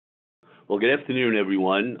Well, good afternoon,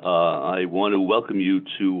 everyone. I want to welcome you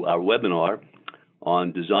to our webinar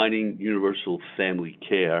on designing universal family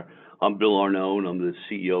care. I'm Bill Arnone. I'm the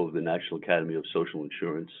CEO of the National Academy of Social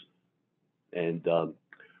Insurance. And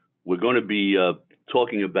we're going to be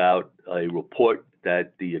talking about a report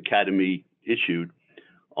that the Academy issued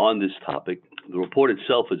on this topic. The report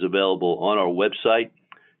itself is available on our website.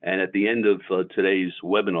 And at the end of today's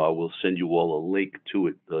webinar, we'll send you all a link to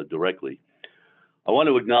it directly. I want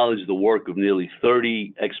to acknowledge the work of nearly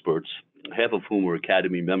 30 experts, half of whom are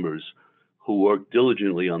Academy members, who worked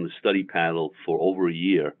diligently on the study panel for over a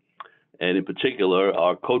year. And in particular,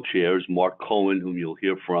 our co-chairs, Marc Cohen, whom you'll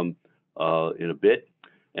hear from in a bit,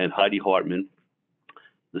 and Heidi Hartman,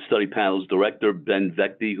 the study panel's director, Ben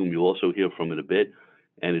Veghte, whom you'll also hear from in a bit,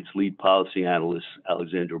 and its lead policy analyst,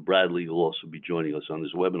 Alexandra Bradley, who will also be joining us on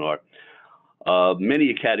this webinar.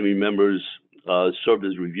 Many Academy members served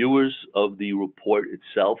as reviewers of the report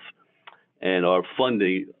itself, and our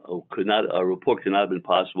funding our report could not have been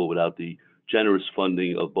possible without the generous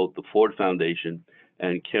funding of both the Ford Foundation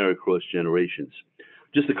and Care Across Generations.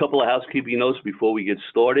 Just a couple of housekeeping notes before we get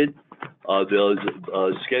started. There's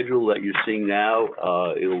a schedule that you're seeing now.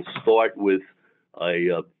 It'll start with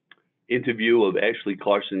a interview of Ashley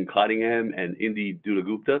Carson-Cottingham and Indy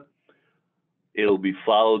Dutta-Gupta. It'll be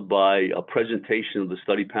followed by a presentation of the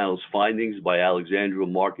study panel's findings by Alexandra,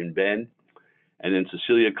 Marc, and Ben. And then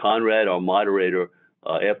Cecilia Conrad, our moderator,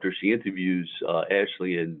 after she interviews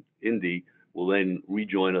Ashley and Indy, will then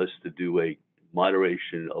rejoin us to do a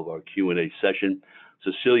moderation of our Q&A session.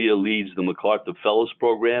 Cecilia leads the MacArthur Fellows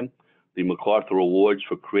Program, the MacArthur Awards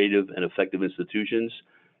for Creative and Effective Institutions,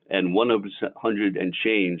 and 100 and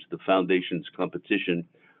Change, the Foundation's competition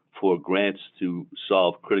for grants to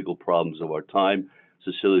solve critical problems of our time.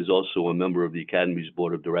 Cecilia is also a member of the Academy's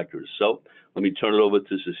Board of Directors. So let me turn it over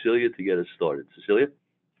to Cecilia to get us started. Cecilia?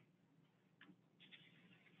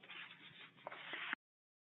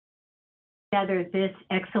 Together this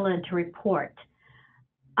excellent report.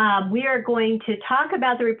 We are going to talk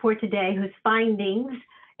about the report today, whose findings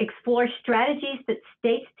explore strategies that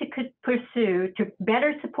states could pursue to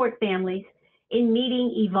better support families in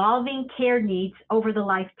meeting evolving care needs over the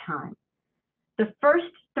lifetime. The first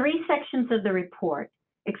three sections of the report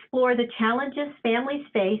explore the challenges families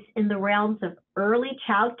face in the realms of early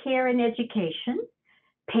child care and education,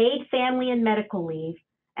 paid family and medical leave,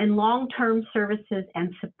 and long-term services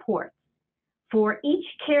and support. For each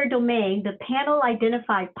care domain, the panel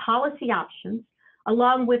identified policy options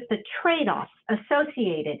along with the trade-offs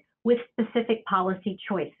associated with specific policy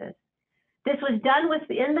choices. This was done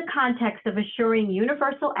within the context of assuring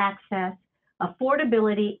universal access,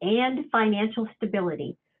 affordability, and financial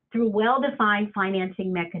stability through well-defined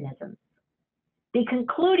financing mechanisms. The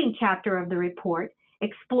concluding chapter of the report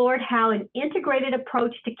explored how an integrated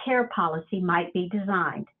approach to care policy might be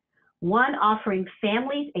designed, one offering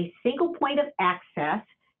families a single point of access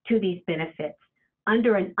to these benefits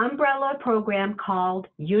under an umbrella program called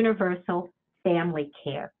Universal Family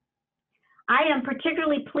Care. I am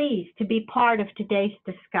particularly pleased to be part of today's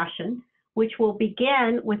discussion, which will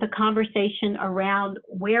begin with a conversation around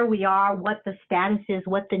where we are, what the status is,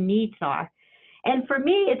 what the needs are. And for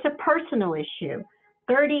me, it's a personal issue.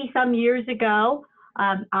 30-some years ago,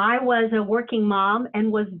 I was a working mom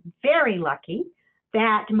and was very lucky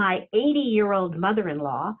that my 80-year-old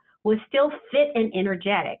mother-in-law was still fit and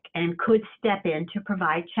energetic and could step in to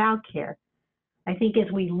provide childcare. I think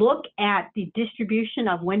as we look at the distribution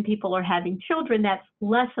of when people are having children, that's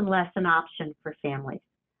less and less an option for families.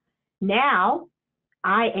 Now,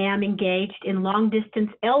 I am engaged in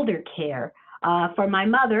long-distance elder care for my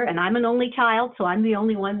mother, and I'm an only child, so I'm the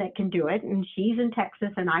only one that can do it, and she's in Texas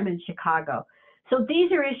and I'm in Chicago. So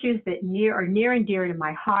these are issues that are near and dear to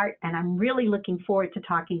my heart, and I'm really looking forward to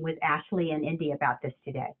talking with Ashley and Indy about this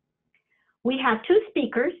today. We have two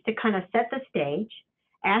speakers to kind of set the stage.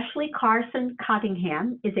 Ashley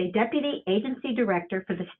Carson-Cottingham is a Deputy Agency Director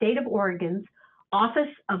for the State of Oregon's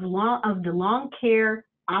Office of the Long-Term Care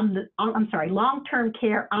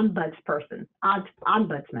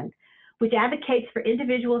Ombudsman, which advocates for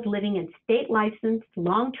individuals living in state-licensed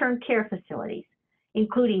long-term care facilities,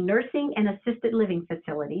 including nursing and assisted living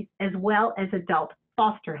facilities, as well as adult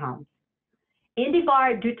foster homes. Indy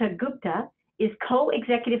Dutta-Gupta is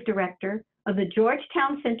Co-Executive Director of the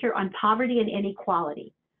Georgetown Center on Poverty and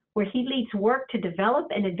Inequality, where he leads work to develop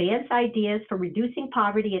and advance ideas for reducing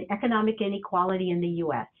poverty and economic inequality in the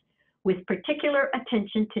U.S., with particular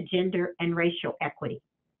attention to gender and racial equity.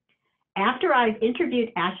 After I've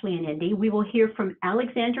interviewed Ashley and Indy, we will hear from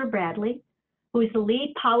Alexandra Bradley, who is the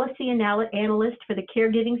lead policy analyst for the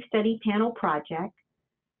Caregiving Study Panel Project,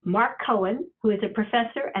 Marc Cohen, who is a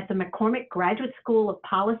professor at the McCormick Graduate School of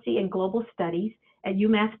Policy and Global Studies at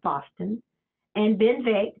UMass Boston, and Ben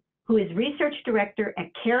Veghte, who is research director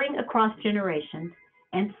at Caring Across Generations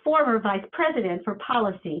and former vice president for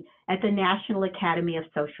policy at the National Academy of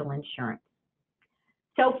Social Insurance.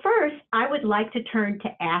 So first, I would like to turn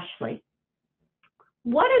to Ashley.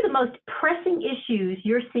 What are the most pressing issues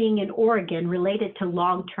you're seeing in Oregon related to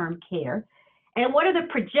long-term care? And what are the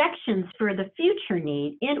projections for the future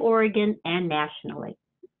need in Oregon and nationally?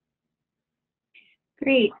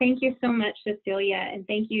 Great, thank you so much, Cecilia, and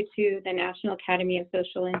thank you to the National Academy of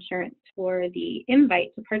Social Insurance for the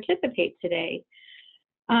invite to participate today.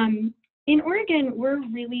 In Oregon, we're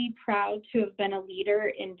really proud to have been a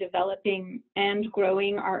leader in developing and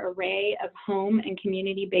growing our array of home and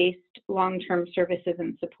community-based long-term services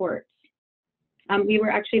and supports. We were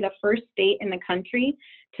actually the first state in the country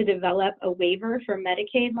to develop a waiver for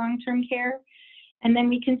Medicaid long-term care. And then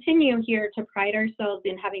we continue here to pride ourselves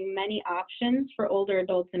in having many options for older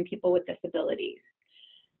adults and people with disabilities.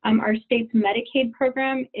 Our state's Medicaid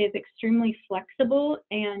program is extremely flexible,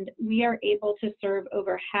 and we are able to serve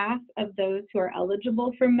over half of those who are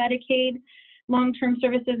eligible for Medicaid long-term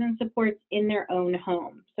services and supports in their own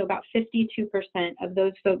home. So about 52% of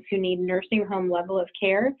those folks who need nursing home level of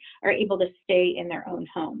care are able to stay in their own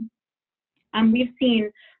home. We've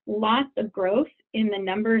seen lots of growth in the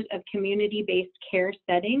numbers of community-based care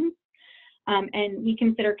settings, and we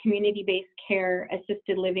consider community-based care,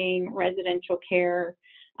 assisted living, residential care,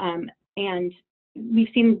 and we've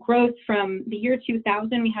seen growth from the year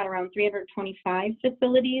 2000. We had around 325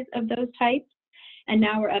 facilities of those types, and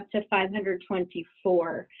now we're up to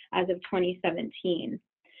 524 as of 2017.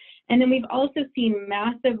 And then we've also seen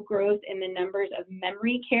massive growth in the numbers of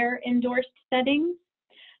memory care endorsed settings.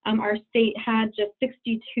 Our state had just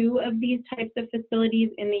 62 of these types of facilities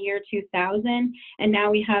in the year 2000, and now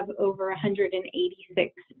we have over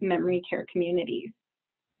 186 memory care communities.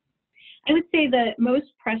 I would say the most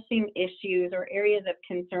pressing issues or areas of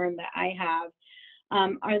concern that I have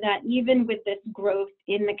are that even with this growth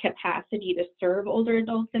in the capacity to serve older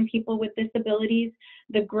adults and people with disabilities,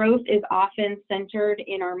 the growth is often centered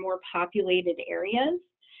in our more populated areas.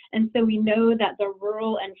 And so we know that the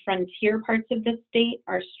rural and frontier parts of the state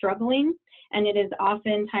are struggling, and it is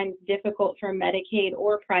oftentimes difficult for Medicaid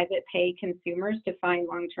or private pay consumers to find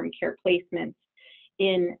long-term care placements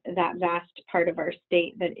in that vast part of our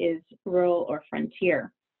state that is rural or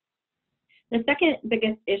frontier. The second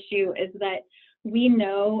biggest issue is that we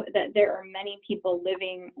know that there are many people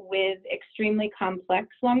living with extremely complex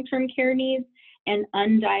long-term care needs and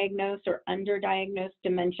undiagnosed or underdiagnosed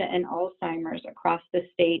dementia and Alzheimer's across the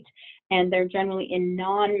state, and they're generally in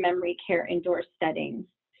non-memory care endorsed settings.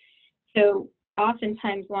 So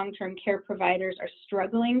oftentimes long-term care providers are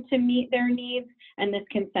struggling to meet their needs, and this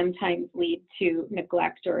can sometimes lead to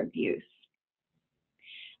neglect or abuse.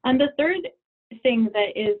 And the third thing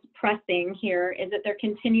that is pressing here is that there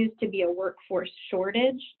continues to be a workforce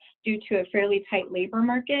shortage due to a fairly tight labor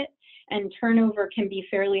market, and turnover can be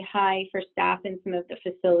fairly high for staff in some of the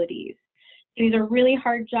facilities. These are really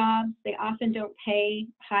hard jobs. They often don't pay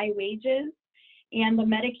high wages, and the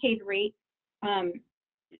Medicaid rates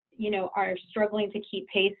are struggling to keep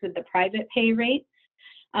pace with the private pay rates,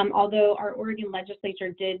 although our Oregon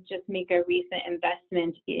legislature did just make a recent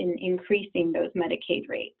investment in increasing those Medicaid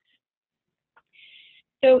rates.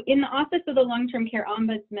 So in the Office of the Long-Term Care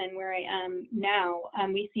Ombudsman, where I am now,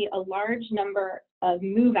 we see a large number of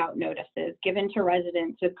move-out notices given to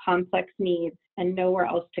residents with complex needs and nowhere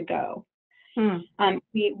else to go.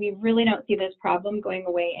 We really don't see this problem going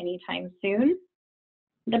away anytime soon.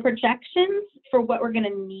 The projections for what we're going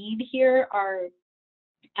to need here are,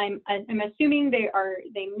 I'm assuming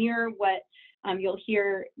they mirror what you'll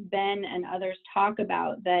hear Ben and others talk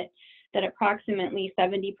about, that approximately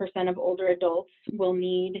 70% of older adults will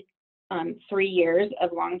need 3 years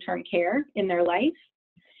of long-term care in their life.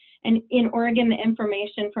 And in Oregon, the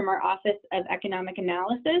information from our Office of Economic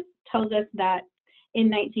Analysis tells us that in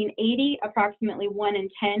 1980, approximately 1 in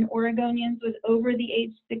 10 Oregonians was over the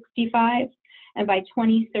age 65. And by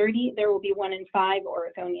 2030, there will be 1 in 5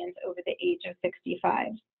 Oregonians over the age of 65.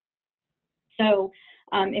 So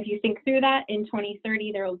if you think through that, in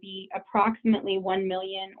 2030, there will be approximately 1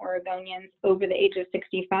 million Oregonians over the age of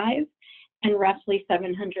 65 and roughly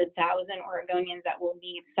 700,000 Oregonians that will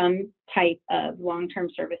need some type of long-term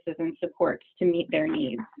services and supports to meet their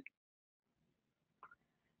needs.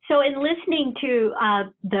 So in listening to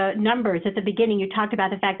the numbers at the beginning, you talked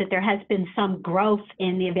about the fact that there has been some growth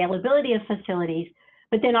in the availability of facilities,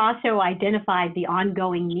 but then also identified the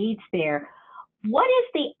ongoing needs there. What is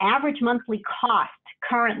the average monthly cost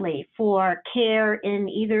currently for care in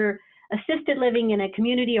either assisted living in a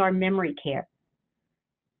community or memory care?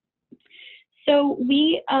 So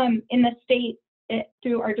we, in the state,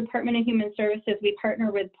 through our Department of Human Services, we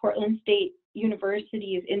partner with Portland State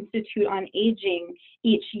University's Institute on Aging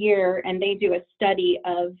each year, and they do a study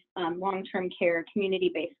of long-term care,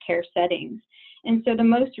 community-based care settings. And so the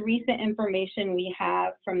most recent information we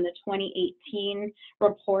have from the 2018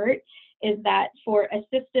 report is that for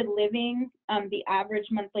assisted living, the average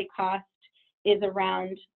monthly cost is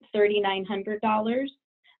around $3,900,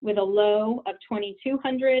 with a low of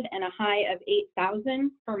 $2,200 and a high of $8,000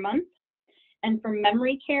 per month. And for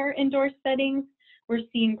memory care indoor settings, we're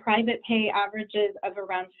seeing private pay averages of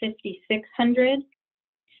around $5,600,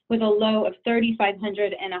 with a low of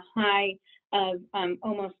 $3,500 and a high of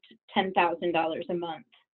almost $10,000 a month.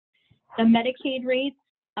 The Medicaid rates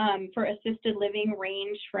for assisted living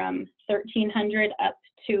range from $1,300 up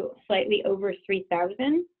to slightly over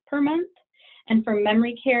 $3,000 per month. And for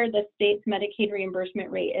memory care, the state's Medicaid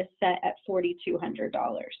reimbursement rate is set at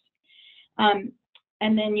 $4,200.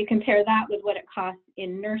 And then you compare that with what it costs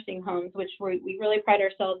in nursing homes, which we really pride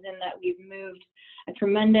ourselves in that we've moved a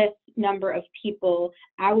tremendous number of people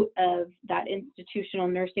out of that institutional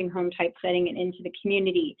nursing home type setting and into the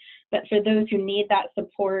community. But for those who need that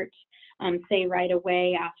support, say right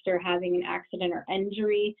away after having an accident or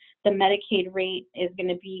injury, the Medicaid rate is going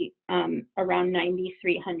to be around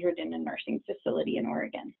 $9,300 in a nursing facility in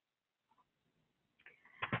Oregon.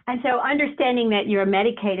 And so understanding that your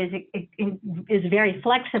Medicaid is very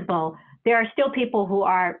flexible, there are still people who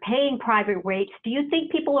are paying private rates. Do you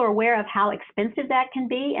think people are aware of how expensive that can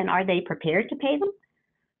be, and are they prepared to pay them?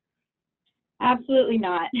 Absolutely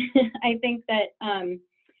not. I think that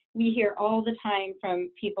we hear all the time from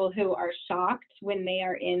people who are shocked when they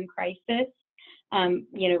are in crisis. You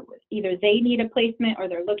know, either they need a placement or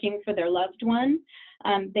they're looking for their loved one.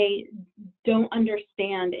 They don't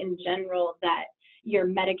understand in general that your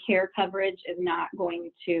Medicare coverage is not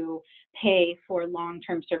going to pay for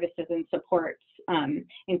long-term services and supports,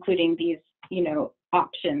 including these, you know,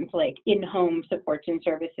 options like in-home supports and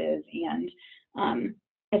services and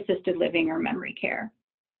assisted living or memory care.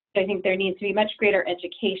 So I think there needs to be much greater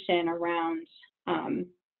education around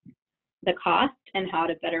the cost and how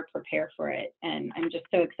to better prepare for it. And I'm just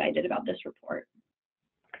so excited about this report.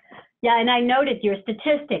 Yeah, and I noted your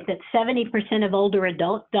statistic that 70% of older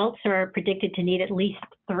adults are predicted to need at least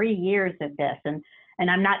 3 years of this. And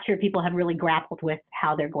I'm not sure people have really grappled with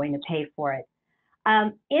how they're going to pay for it.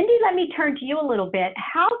 Indy, let me turn to you a little bit.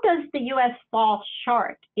 How does the U.S. fall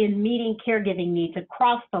short in meeting caregiving needs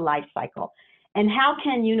across the life cycle? And how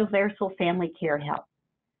can universal family care help?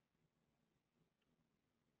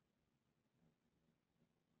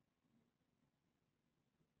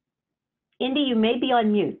 Indy, you may be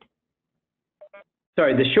on mute.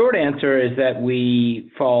 Sorry, the short answer is that we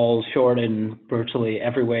fall short in virtually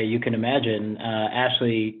every way you can imagine.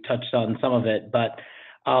 Ashley touched on some of it, but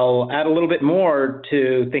I'll add a little bit more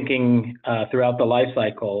to thinking throughout the life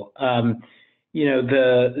cycle. You know,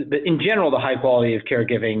 in general, the high quality of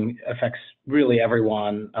caregiving affects really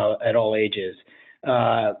everyone at all ages.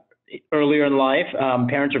 Earlier in life,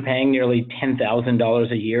 parents are paying nearly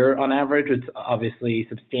 $10,000 a year on average, with obviously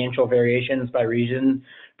substantial variations by region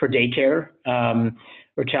for daycare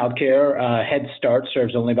or childcare. Head Start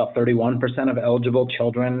serves only about 31% of eligible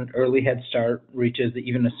children. Early Head Start reaches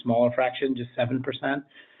even a smaller fraction, just 7%.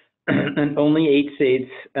 And only 8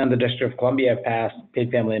 states and the District of Columbia have passed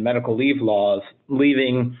paid family and medical leave laws,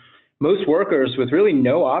 leaving most workers with really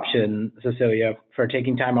no option, Cecilia, for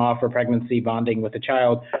taking time off for pregnancy, bonding with a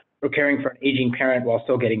child, or caring for an aging parent while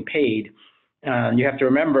still getting paid. You have to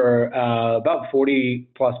remember about 40+%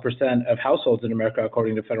 of households in America,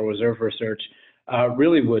 according to Federal Reserve research,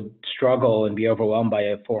 really would struggle and be overwhelmed by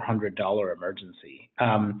a $400 emergency.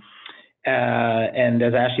 And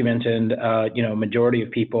as Ashley mentioned, you know, majority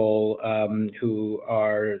of people who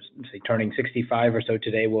are, say, turning 65 or so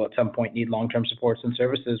today will at some point need long-term supports and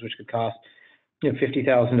services, which could cost, you know,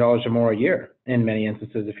 $50,000 or more a year in many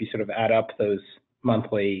instances if you sort of add up those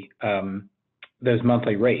monthly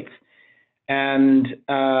rates. And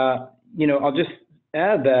you know, I'll just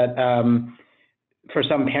add that for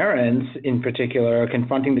some parents in particular,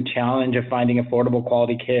 confronting the challenge of finding affordable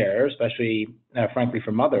quality care, especially frankly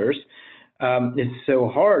for mothers, is so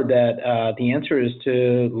hard that the answer is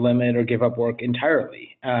to limit or give up work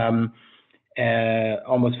entirely.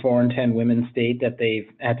 Almost 4 in 10 women state that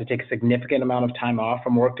they've had to take a significant amount of time off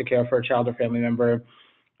from work to care for a child or family member,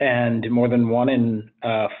 and more than 1 in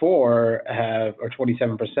 4 have, or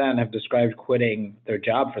 27%, have described quitting their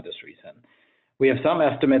job for this reason. We have some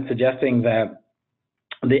estimates suggesting that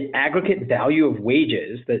the aggregate value of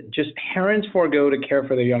wages that just parents forego to care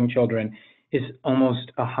for their young children is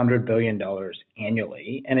almost $100 billion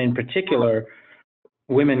annually. And in particular,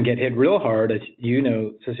 women get hit real hard, as you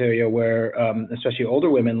know, Cecilia, where especially older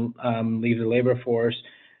women leave the labor force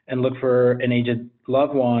and look for an aged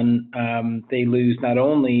loved one. They lose not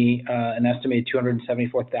only an estimated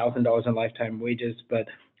 $274,000 in lifetime wages, but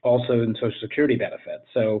also in Social Security benefits.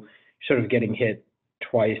 So sort of getting hit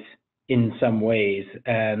twice in some ways.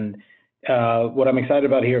 And what I'm excited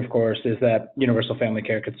about here, of course, is that universal family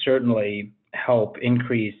care could certainly help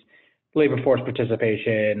increase labor force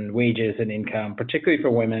participation, wages, and income, particularly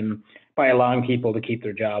for women, by allowing people to keep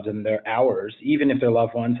their jobs and their hours, even if their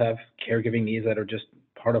loved ones have caregiving needs that are just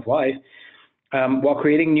part of life, while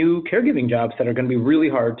creating new caregiving jobs that are going to be really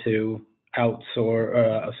hard to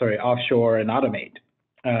offshore and automate.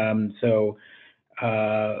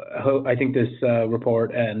 I think this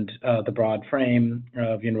report and the broad frame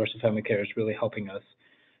of universal family care is really helping us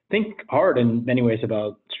think hard in many ways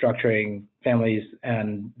about structuring families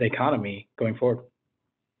and the economy going forward.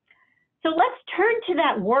 So let's turn to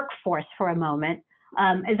that workforce for a moment.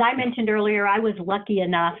 As I mentioned earlier, I was lucky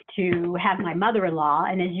enough to have my mother-in-law,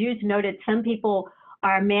 and as you noted, some people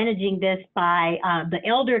are managing this by the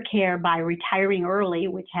elder care by retiring early,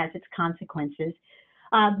 which has its consequences.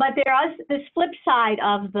 But there is this flip side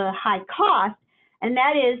of the high cost, and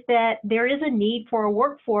that is that there is a need for a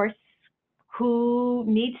workforce who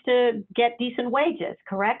needs to get decent wages,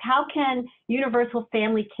 correct? How can universal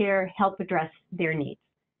family care help address their needs?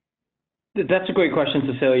 That's a great question,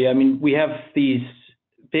 Cecilia. I mean, we have these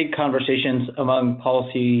big conversations among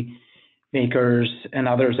policy makers and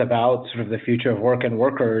others about sort of the future of work and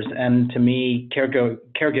workers. And to me,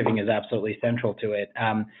 caregiving is absolutely central to it.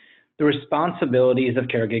 The responsibilities of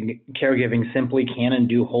caregiving simply can and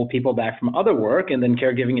do hold people back from other work, and then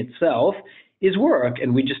caregiving itself is work,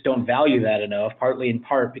 and we just don't value that enough, partly in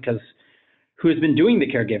part because who has been doing the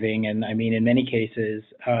caregiving, and I mean in many cases,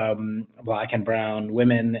 Black and brown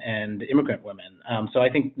women and immigrant women. So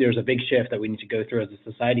I think there's a big shift that we need to go through as a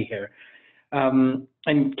society here. And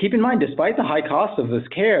keep in mind, despite the high cost of this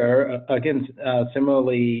care, again,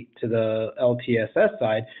 similarly to the LTSS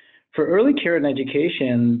side, for early care and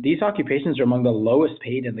education, these occupations are among the lowest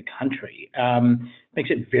paid in the country.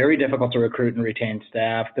 Makes it very difficult to recruit and retain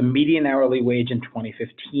staff. The median hourly wage in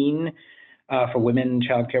 2015 for women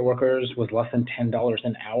childcare workers was less than $10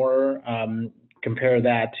 an hour. Compare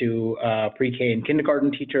that to pre-K and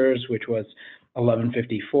kindergarten teachers, which was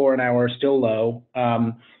 $11.54 an hour, still low.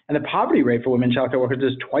 And the poverty rate for women childcare workers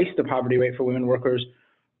is twice the poverty rate for women workers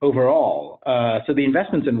overall. So the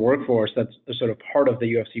investments in workforce that's sort of part of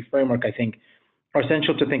the UFC framework, I think, are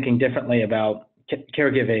essential to thinking differently about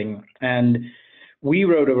caregiving. And we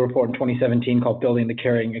wrote a report in 2017 called Building the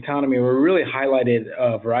Caring Economy, where we really highlighted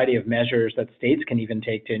a variety of measures that states can even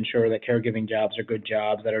take to ensure that caregiving jobs are good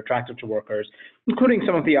jobs that are attractive to workers, including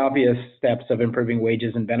some of the obvious steps of improving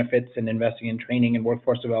wages and benefits and investing in training and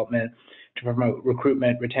workforce development to promote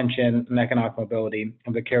recruitment, retention, and economic mobility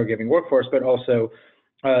of the caregiving workforce, but also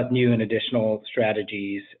new and additional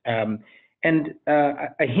strategies. I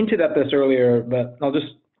hinted at this earlier, but I'll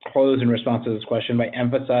just close in response to this question by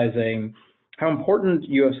emphasizing how important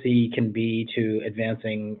UFC can be to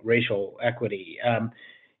advancing racial equity.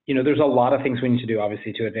 You know, there's a lot of things we need to do,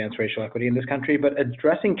 obviously, to advance racial equity in this country, but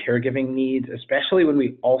addressing caregiving needs, especially when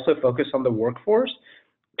we also focus on the workforce,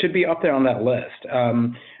 should be up there on that list.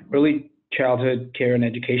 Early childhood care and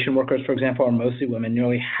education workers, for example, are mostly women.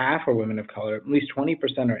 Nearly half are women of color. At least 20%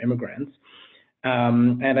 are immigrants.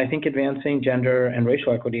 And I think advancing gender and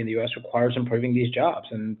racial equity in the U.S. requires improving these jobs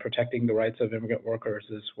and protecting the rights of immigrant workers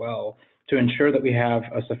as well to ensure that we have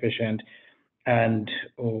a sufficient and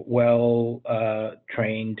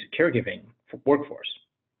well-trained caregiving workforce.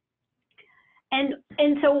 And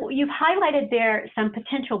so you've highlighted there some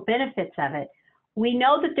potential benefits of it. We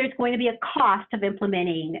know that there's going to be a cost of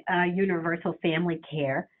implementing universal family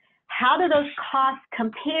care. How do those costs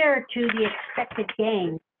compare to the expected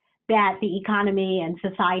gains that the economy and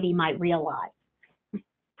society might realize?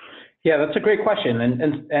 Yeah, that's a great question.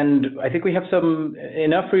 And I think we have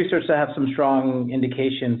enough research to have some strong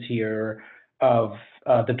indications here of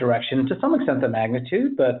the direction, to some extent the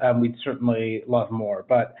magnitude, but we'd certainly love more.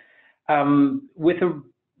 But with a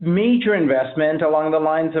major investment along the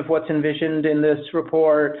lines of what's envisioned in this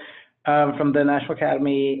report from the National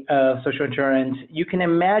Academy of Social Insurance, you can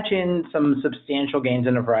imagine some substantial gains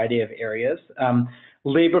in a variety of areas.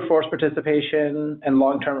 Labor force participation and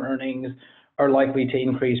long-term earnings are likely to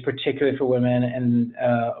increase, particularly for women, and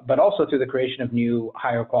but also through the creation of new,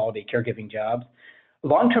 higher quality caregiving jobs.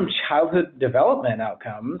 long-term childhood development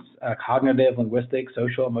outcomes, cognitive, linguistic,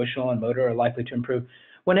 social, emotional, and motor, are likely to improve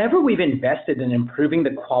whenever we've invested in improving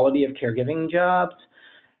the quality of caregiving jobs.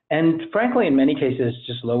 And frankly, in many cases,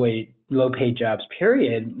 just low-paid jobs,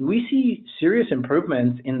 period, we see serious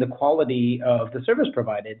improvements in the quality of the service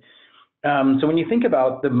provided. So when you think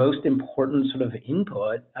about the most important sort of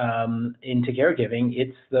input into caregiving,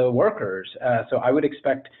 it's the workers. So I would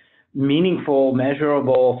expect meaningful,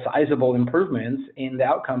 measurable, sizable improvements in the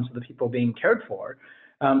outcomes of the people being cared for,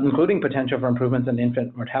 including potential for improvements in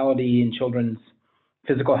infant mortality and children's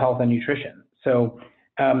physical health and nutrition. So,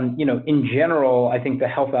 in general, I think the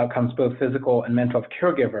health outcomes, both physical and mental, of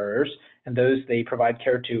caregivers and those they provide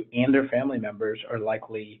care to and their family members, are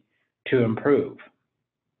likely to improve.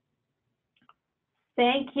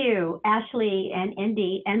 Thank you, Ashley and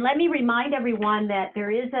Indy. And let me remind everyone that there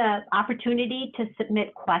is an opportunity to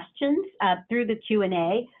submit questions through the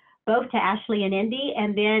Q&A, both to Ashley and Indy,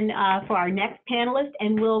 and then for our next panelist,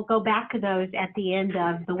 and we'll go back to those at the end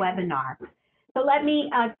of the webinar. So let me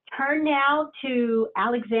turn now to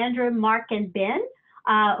Alexandra, Marc, and Ben,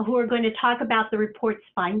 who are going to talk about the report's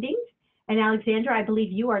findings. And Alexandra, I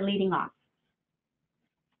believe you are leading off.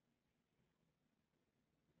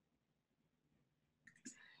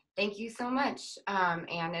 Thank you so much,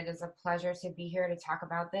 and it is a pleasure to be here to talk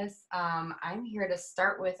about this. I'm here to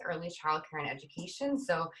start with early childcare and education.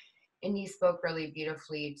 So Indy spoke really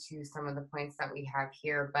beautifully to some of the points that we have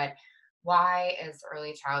here, but why is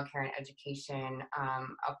early childcare and education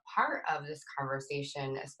a part of this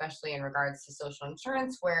conversation, especially in regards to social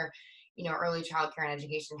insurance, where early childcare and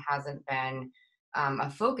education hasn't been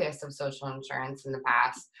a focus of social insurance in the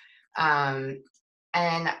past?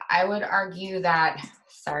 And I would argue that,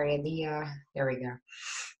 sorry, there we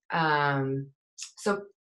go. So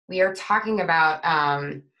we are talking about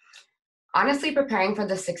honestly preparing for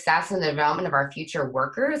the success and the development of our future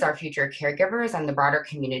workers, our future caregivers, and the broader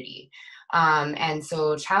community. And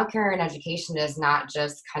so childcare and education is not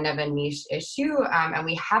just kind of a niche issue, and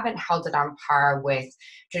we haven't held it on par with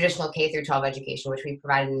traditional K through 12 education, which we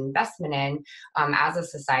provided an investment in as a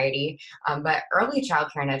society. But early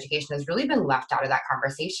childcare and education has really been left out of that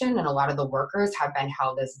conversation, and a lot of the workers have been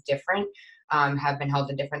held as different, have been held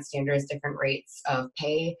to different standards, different rates of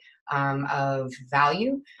pay, of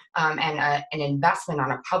value, and an investment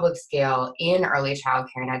on a public scale in early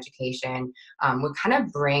childcare and education would kind of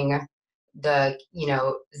bring the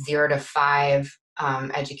 0 to 5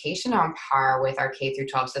 education on par with our K through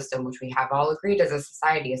 12 system, which we have all agreed as a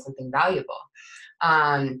society is something valuable.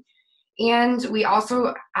 And we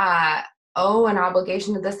also owe an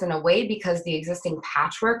obligation to this in a way because the existing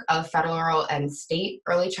patchwork of federal and state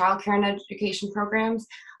early childcare and education programs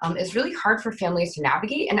is really hard for families to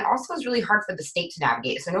navigate, and it also is really hard for the state to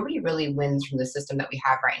navigate. So nobody really wins from the system that we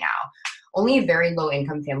have right now. Only very low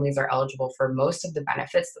income families are eligible for most of the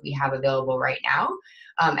benefits that we have available right now.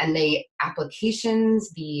 And the applications,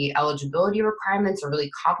 the eligibility requirements are really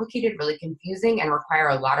complicated, really confusing, and require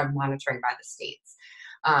a lot of monitoring by the states.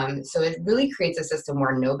 So it really creates a system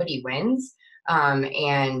where nobody wins,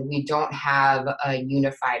 and we don't have a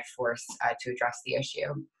unified force to address the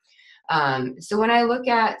issue. So when I look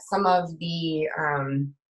at some of the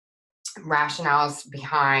rationales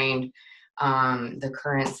behind the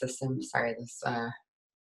current system, sorry, this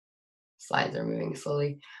slides are moving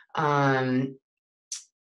slowly. Come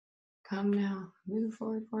now, move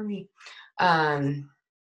forward for me.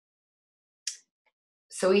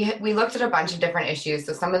 So we looked at a bunch of different issues.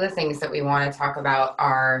 So some of the things that we want to talk about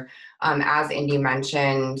are, as Indy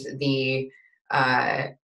mentioned, the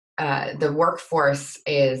workforce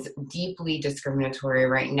is deeply discriminatory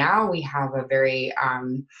right now. We have a very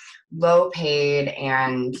low paid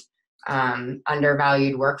and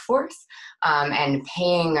undervalued workforce, and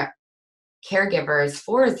paying caregivers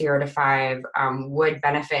for 0 to 5 would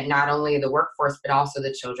benefit not only the workforce, but also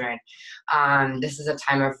the children. This is a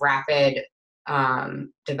time of rapid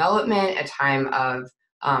development, a time of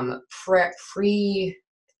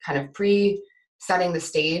setting the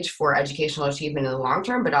stage for educational achievement in the long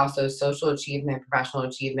term, but also social achievement, professional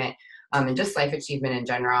achievement, and just life achievement in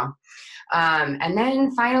general. And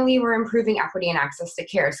then finally, we're improving equity and access to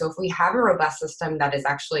care. So if we have a robust system that is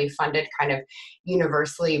actually funded kind of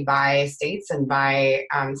universally by states and by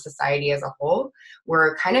society as a whole,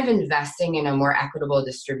 we're kind of investing in a more equitable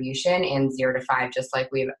distribution in 0 to 5, just like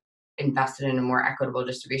we've invested in a more equitable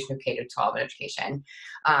distribution of K to 12 education.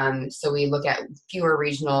 So we look at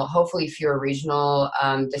hopefully fewer regional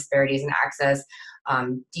disparities in access,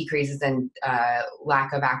 decreases in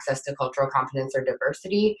lack of access to cultural competence or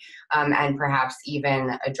diversity, and perhaps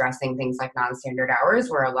even addressing things like non-standard hours,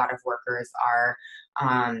 where a lot of workers are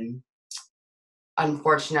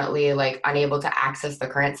unfortunately like unable to access the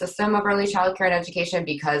current system of early child care and education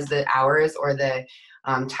because the hours or the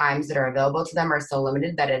times that are available to them are so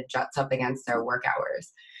limited that it juts up against their work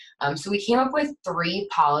hours. So we came up with 3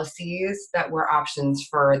 policies that were options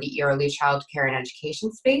for the early child care and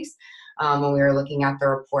education space when we were looking at the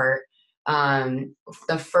report.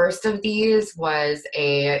 The first of these was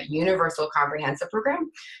a universal comprehensive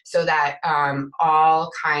program, so that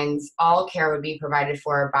all care would be provided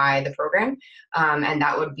for by the program, and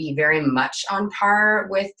that would be very much on par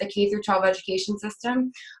with the K through 12 education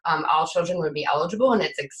system. All children would be eligible, and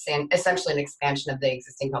it's essentially an expansion of the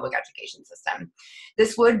existing public education system.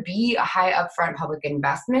 This would be a high upfront public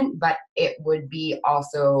investment, but it would be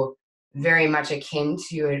also very much akin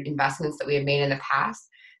to investments that we have made in the past.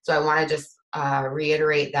 So I want to just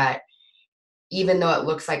reiterate that even though it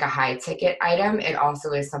looks like a high ticket item, it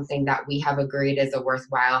also is something that we have agreed is a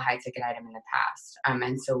worthwhile high ticket item in the past.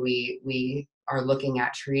 And so we are looking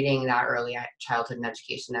at treating that early childhood and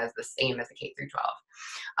education as the same as a K through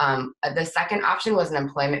 12. The second option was an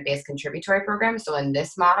employment-based contributory program. So in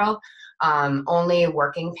this model, only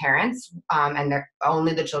working parents and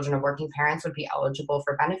only the children of working parents would be eligible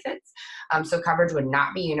for benefits. So coverage would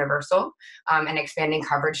not be universal, and expanding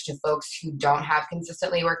coverage to folks who don't have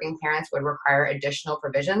consistently working parents would require additional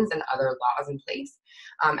provisions and other laws in place.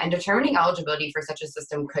 And determining eligibility for such a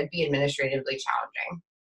system could be administratively challenging.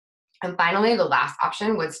 And finally, the last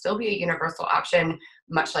option would still be a universal option,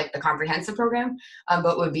 much like the comprehensive program,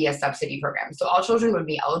 but would be a subsidy program. So all children would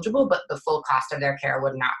be eligible, but the full cost of their care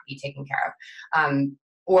would not be taken care of,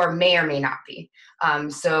 or may not be.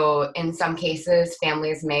 So in some cases,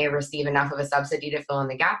 families may receive enough of a subsidy to fill in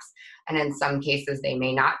the gaps, and in some cases they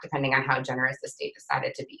may not, depending on how generous the state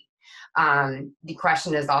decided to be. The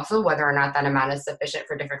question is also whether or not that amount is sufficient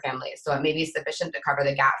for different families. So it may be sufficient to cover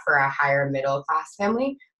the gap for a higher middle class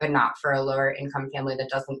family, but not for a lower income family that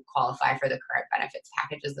doesn't qualify for the current benefits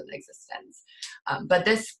packages in existence. But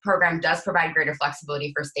this program does provide greater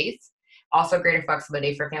flexibility for states, also greater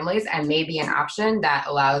flexibility for families, and may be an option that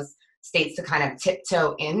allows states to kind of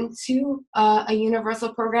tiptoe into a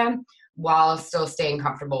universal program while still staying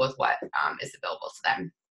comfortable with what is available to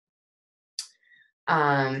them.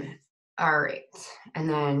 All right, and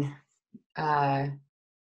then,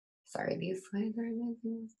 sorry, these slides are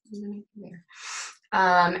there.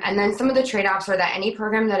 And then some of the trade-offs are that any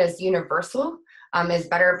program that is universal is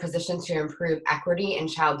better positioned to improve equity in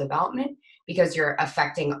child development because you're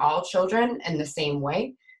affecting all children in the same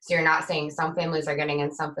way. So you're not saying some families are getting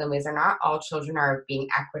and some families are not. All children are being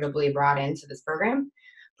equitably brought into this program.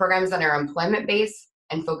 Programs that are employment-based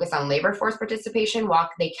and focus on labor force participation, while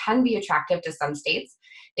they can be attractive to some states,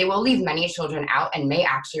 they will leave many children out and may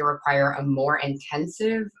actually require a more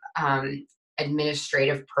intensive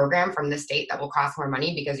administrative program from the state that will cost more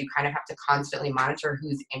money because you kind of have to constantly monitor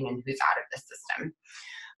who's in and who's out of the system.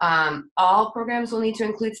 All programs will need to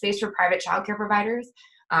include space for private childcare providers.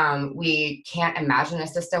 We can't imagine a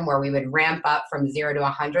system where we would ramp up from 0 to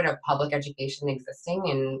 100 of public education existing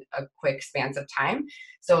in a quick span of time.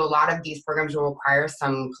 So a lot of these programs will require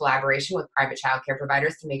some collaboration with private childcare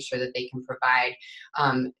providers to make sure that they can provide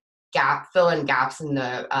fill in gaps in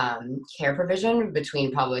the care provision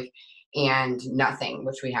between public and nothing,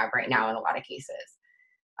 which we have right now in a lot of cases.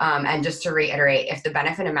 And just to reiterate, if the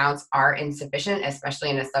benefit amounts are insufficient,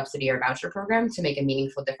 especially in a subsidy or voucher program, to make a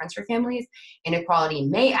meaningful difference for families, inequality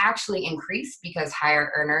may actually increase because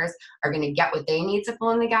higher earners are going to get what they need to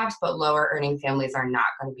fill in the gaps, but lower earning families are not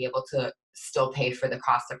going to be able to still pay for the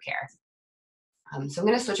cost of care. So I'm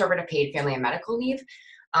going to switch over to paid family and medical leave.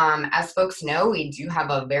 As folks know, we do have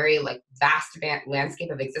a very vast landscape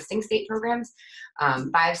of existing state programs.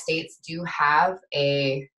 5 states do have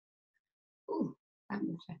a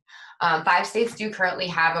 5 states do currently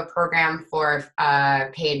have a program for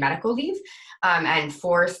paid medical leave, and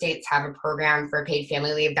 4 states have a program for paid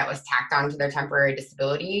family leave that was tacked onto their temporary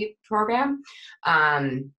disability program.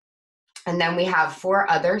 And then we have 4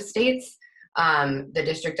 other states, the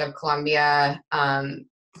District of Columbia,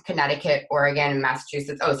 Connecticut, Oregon,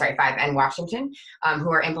 Massachusetts, 5, and Washington,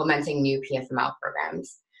 who are implementing new PFML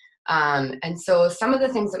programs. And so some of the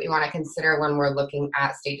things that we want to consider when we're looking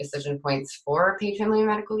at state decision points for a paid family and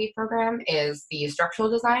medical leave program is the structural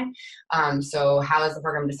design. So how is the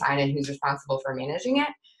program designed and who's responsible for managing it?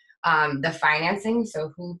 The financing,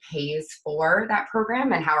 so who pays for that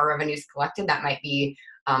program and how are revenues collected? That might be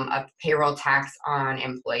a payroll tax on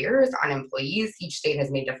employers, on employees. Each state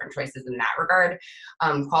has made different choices in that regard.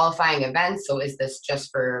 Qualifying events, so is this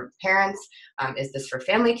just for parents? Is this for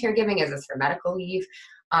family caregiving? Is this for medical leave?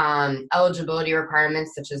 Eligibility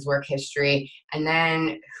requirements such as work history, and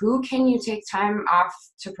then who can you take time off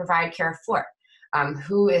to provide care for?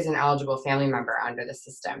 who is an eligible family member under the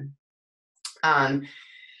system.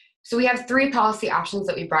 So we have 3 policy options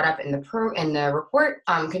that we brought up in the report.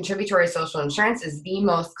 Contributory social insurance is the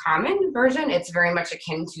most common version. It's very much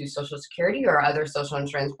akin to Social Security or other social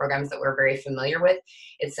insurance programs that we're very familiar with.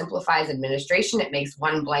 It simplifies administration. It makes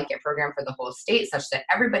one blanket program for the whole state such that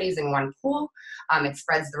everybody's in one pool. It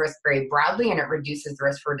spreads the risk very broadly, and it reduces the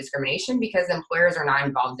risk for discrimination because employers are not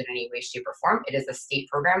involved in any way, shape, or form. It is a state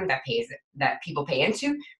program that people pay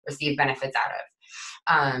into, receive benefits out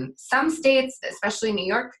of. Some states, especially New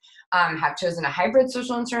York, have chosen a hybrid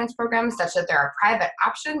social insurance program such that there are private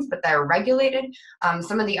options, but they're regulated.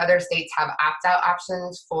 Some of the other states have opt-out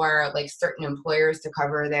options for like certain employers to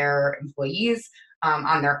cover their employees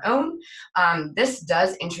on their own. This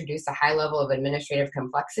does introduce a high level of administrative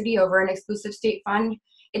complexity over an exclusive state fund.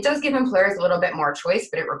 It does give employers a little bit more choice,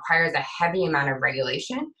 but it requires a heavy amount of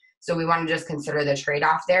regulation. So we want to just consider the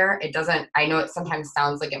trade-off there. I know it sometimes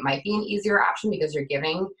sounds like it might be an easier option because you're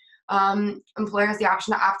giving employers the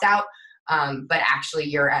option to opt out, but actually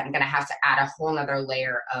you're going to have to add a whole nother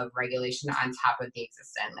layer of regulation on top of the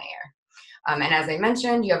existing layer. And as I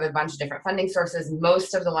mentioned, you have a bunch of different funding sources.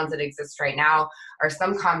 Most of the ones that exist right now are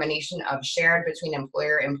some combination of shared between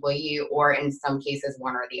employer, employee, or in some cases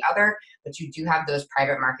one or the other, but you do have those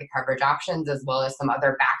private market coverage options as well as some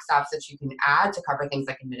other backstops that you can add to cover things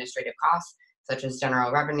like administrative costs, such as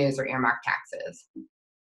general revenues or earmark taxes. And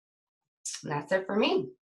that's it for me.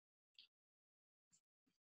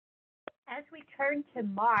 As we turn to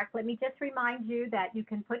Marc, let me just remind you that you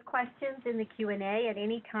can put questions in the Q&A at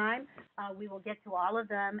any time. We will get to all of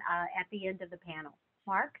them at the end of the panel.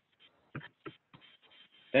 Marc?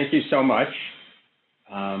 Thank you so much.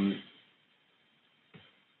 I'm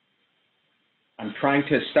trying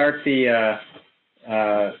to start the,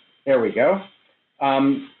 there we go.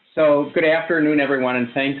 So good afternoon, everyone, and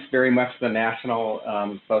thanks very much to the National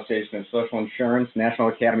Association of Social Insurance, National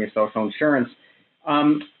Academy of Social Insurance.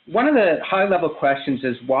 One of the high-level questions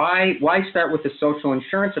is why start with the social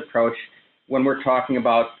insurance approach when we're talking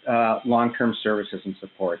about long-term services and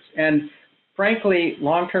supports? And frankly,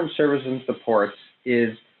 long-term services and supports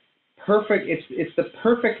is perfect. It's the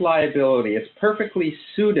perfect liability. It's perfectly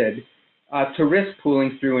suited to risk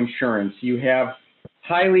pooling through insurance. You have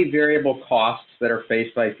highly variable costs that are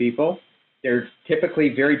faced by people. They're typically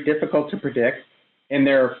very difficult to predict, and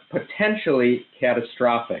they're potentially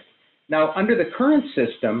catastrophic. Now, under the current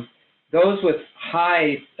system, those with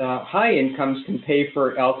high incomes can pay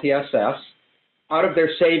for LTSS out of their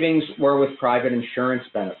savings or with private insurance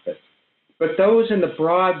benefits. But those in the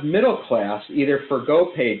broad middle class either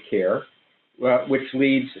forgo paid care, which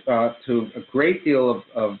leads to a great deal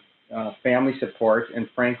of family support and,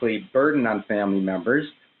 frankly, burden on family members,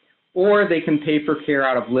 or they can pay for care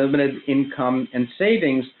out of limited income and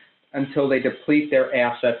savings until they deplete their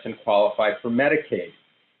assets and qualify for Medicaid.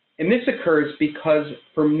 And this occurs because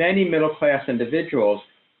for many middle-class individuals,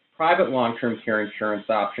 private long-term care insurance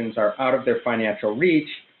options are out of their financial reach,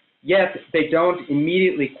 yet they don't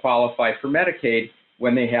immediately qualify for Medicaid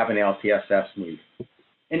when they have an LTSS need.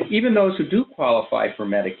 And even those who do qualify for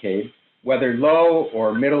Medicaid, whether low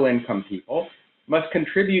or middle-income people, must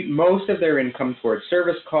contribute most of their income towards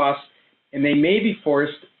service costs, and they may be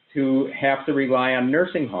forced to have to rely on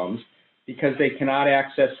nursing homes because they cannot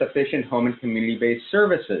access sufficient home and community-based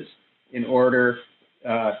services in order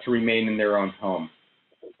to remain in their own home.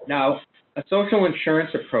 Now, a social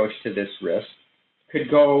insurance approach to this risk could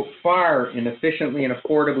go far in efficiently and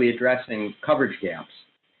affordably addressing coverage gaps.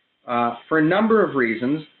 For a number of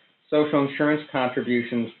reasons, social insurance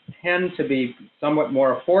contributions tend to be somewhat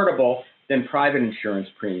more affordable than private insurance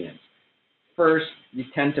premiums. First, you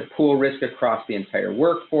tend to pool risk across the entire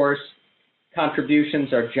workforce.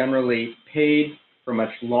 Contributions are generally paid for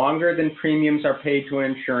much longer than premiums are paid to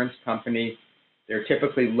an insurance company. They're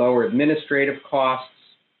typically lower administrative costs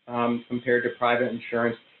compared to private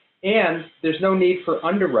insurance. And there's no need for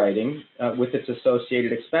underwriting with its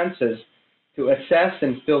associated expenses to assess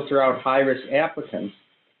and filter out high-risk applicants,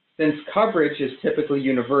 since coverage is typically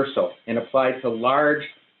universal and applied to large,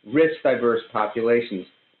 risk-diverse populations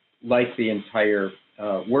like the entire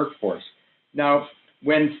workforce. Now,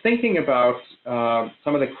 when thinking about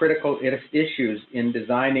some of the critical issues in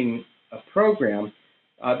designing a program,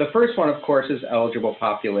 the first one, of course, is eligible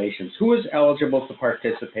populations. Who is eligible to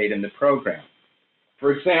participate in the program?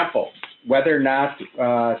 For example, whether or not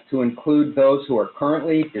to include those who are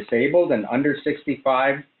currently disabled and under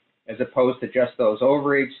 65, as opposed to just those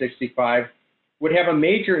over age 65, would have a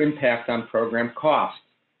major impact on program costs,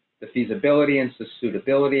 the feasibility and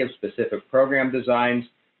suitability of specific program designs,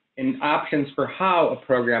 and options for how a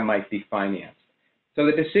program might be financed. So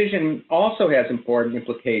the decision also has important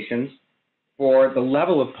implications for the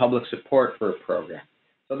level of public support for a program.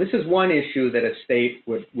 So this is one issue that a state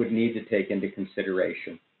would need to take into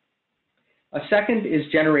consideration. A second is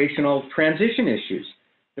generational transition issues.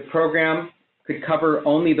 The program could cover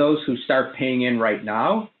only those who start paying in right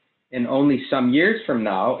now, and only some years from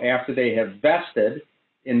now, after they have vested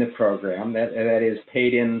in the program, that is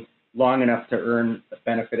paid in long enough to earn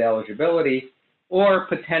benefit eligibility, or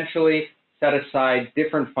potentially set aside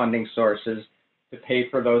different funding sources to pay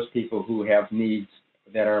for those people who have needs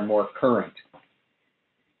that are more current.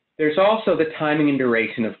 There's also the timing and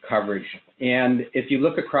duration of coverage. And if you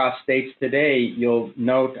look across states today, you'll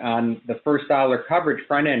note on the first dollar coverage,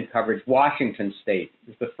 front-end coverage, Washington State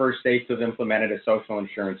is the first state to have implemented a social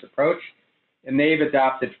insurance approach, and they've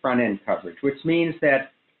adopted front-end coverage, which means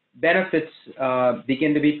that benefits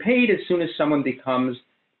begin to be paid as soon as someone becomes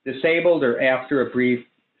disabled or after a brief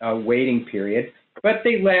waiting period, but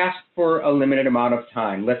they last for a limited amount of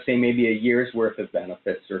time, let's say maybe a year's worth of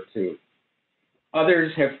benefits or two.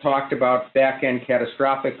 Others have talked about back-end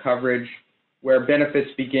catastrophic coverage, where benefits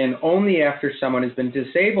begin only after someone has been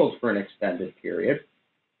disabled for an extended period,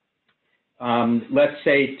 let's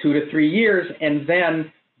say 2 to 3 years, and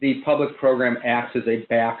then the public program acts as a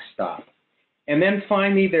backstop. And then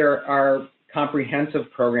finally, there are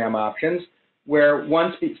comprehensive program options where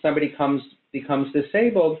once somebody becomes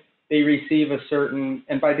disabled, they receive a certain,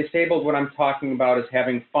 and by disabled, what I'm talking about is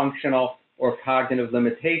having functional or cognitive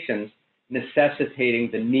limitations necessitating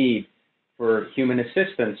the need for human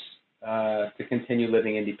assistance to continue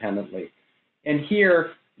living independently. And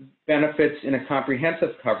here, benefits in a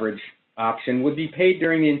comprehensive coverage option would be paid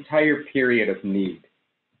during the entire period of need.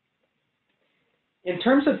 In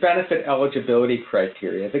terms of benefit eligibility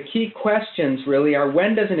criteria, the key questions really are,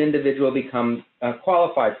 when does an individual become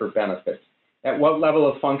qualified for benefits? At what level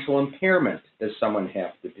of functional impairment does someone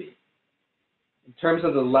have to be? In terms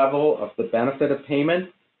of the level of the benefit of payment,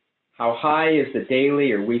 how high is the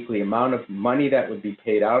daily or weekly amount of money that would be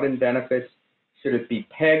paid out in benefits? Should it be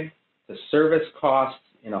pegged to service costs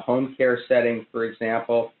in a home care setting, for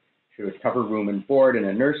example? Should it cover room and board in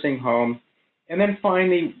a nursing home? And then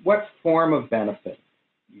finally, what form of benefit?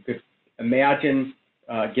 You could imagine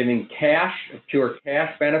giving cash, a pure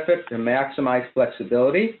cash benefit to maximize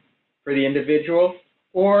flexibility for the individual,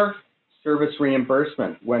 or service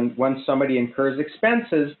reimbursement. When somebody incurs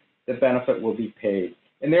expenses, the benefit will be paid.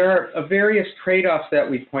 And there are various trade-offs that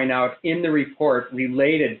we point out in the report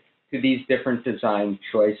related to these different design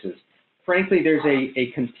choices. Frankly, there's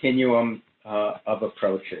a continuum of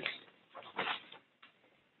approaches.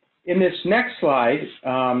 In this next slide,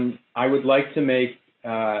 I would like to make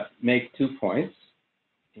 2 points.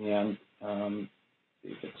 And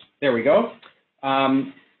there we go.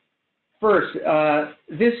 First,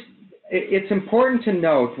 it's important to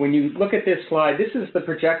note when you look at this slide, this is the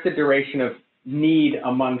projected duration of need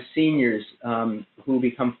among seniors who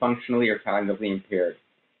become functionally or cognitively impaired.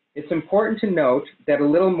 It's important to note that a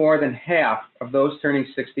little more than half of those turning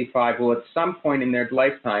 65 will at some point in their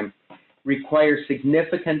lifetime require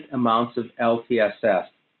significant amounts of LTSS.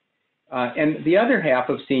 And the other half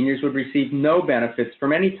of seniors would receive no benefits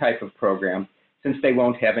from any type of program since they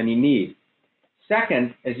won't have any need.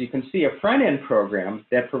 Second, as you can see, a front-end program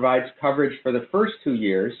that provides coverage for the first 2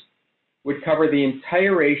 years would cover the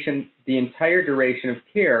entire duration of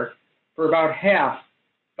care for about half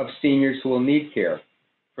of seniors who will need care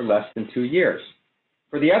for less than 2 years.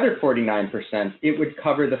 For the other 49%, it would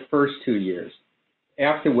cover the first 2 years,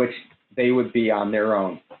 after which they would be on their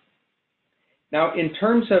own. Now, in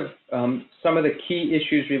terms of some of the key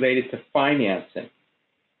issues related to financing,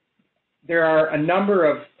 there are a number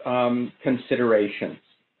of considerations.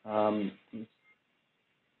 I'm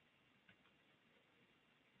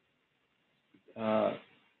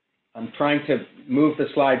trying to move the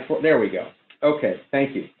slide forward. There we go. Okay,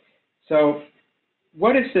 thank you. So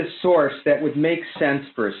what is the source that would make sense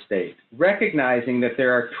for a state, recognizing that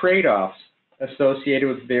there are trade-offs associated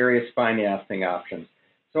with various financing options?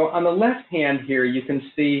 So on the left hand here, you can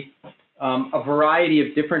see a variety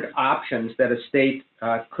of different options that a state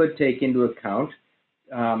could take into account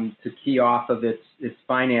to key off of its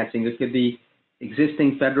financing. It could be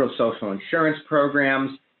existing federal social insurance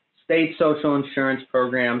programs, state social insurance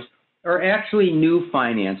programs, or actually new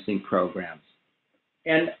financing programs.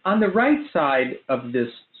 And on the right side of this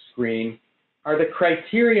screen are the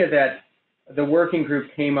criteria that the working group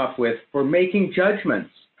came up with for making judgments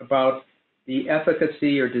about the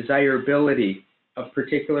efficacy or desirability of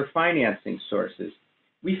particular financing sources.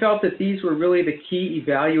 We felt that these were really the key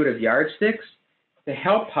evaluative yardsticks to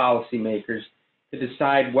help policymakers to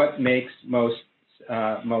decide what makes most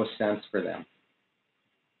sense for them.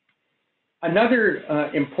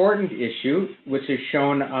 Another important issue, which is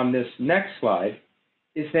shown on this next slide,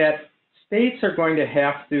 is that states are going to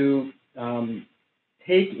have to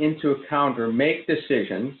take into account or make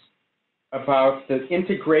decisions about the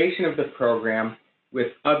integration of the program with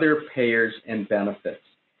other payers and benefits.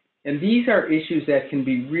 And these are issues that can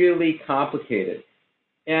be really complicated.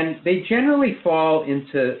 And they generally fall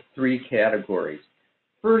into three categories.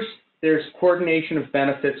 First, there's coordination of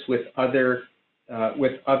benefits with other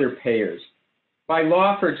payers. By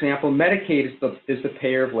law, for example, Medicaid is the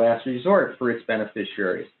payer of last resort for its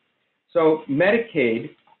beneficiaries. So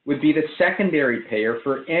Medicaid would be the secondary payer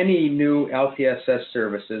for any new LTSS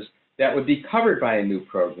services that would be covered by a new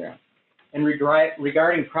program. And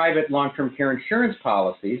regarding private long-term care insurance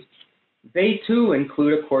policies, they too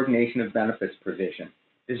include a coordination of benefits provision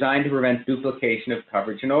designed to prevent duplication of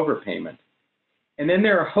coverage and overpayment. And then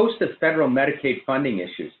there are a host of federal Medicaid funding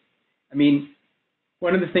issues. I mean,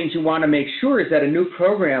 one of the things you want to make sure is that a new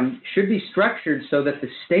program should be structured so that the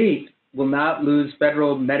state will not lose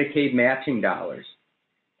federal Medicaid matching dollars.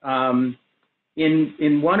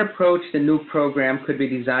 In one approach, the new program could be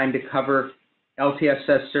designed to cover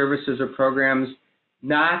LTSS services or programs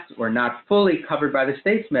not fully covered by the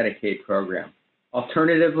state's Medicaid program.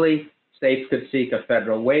 Alternatively, states could seek a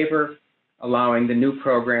federal waiver, allowing the new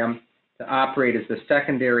program to operate as the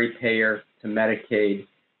secondary payer to Medicaid.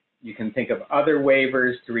 You can think of other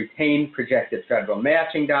waivers to retain projected federal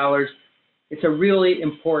matching dollars. It's a really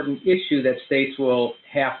important issue that states will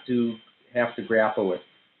have to grapple with.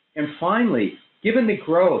 And finally, given the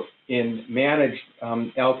growth in managed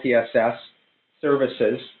LTSS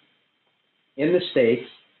services in the states,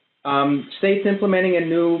 states implementing a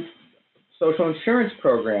new social insurance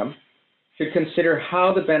program should consider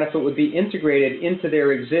how the benefit would be integrated into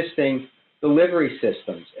their existing delivery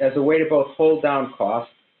systems as a way to both hold down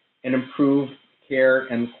costs and improve care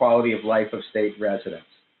and quality of life of state residents.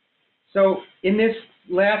 So in this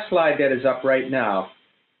last slide that is up right now,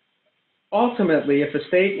 ultimately, if a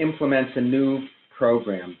state implements a new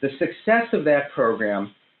program, the success of that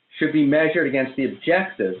program should be measured against the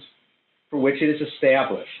objectives for which it is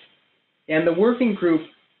established. And the working group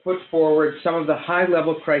put forward some of the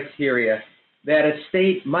high-level criteria that a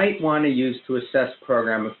state might want to use to assess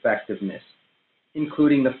program effectiveness,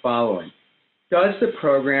 including the following. Does the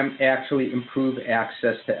program actually improve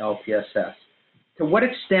access to LTSS? To what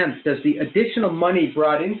extent does the additional money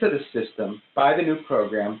brought into the system by the new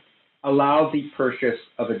program allow the purchase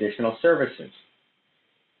of additional services?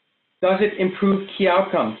 Does it improve key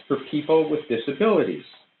outcomes for people with disabilities?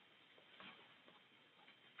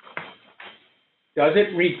 Does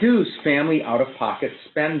it reduce family out-of-pocket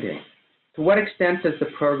spending? To what extent does the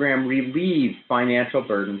program relieve financial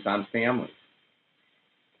burdens on families?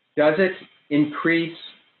 Does it increase,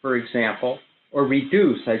 for example, or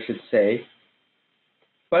reduce, I should say,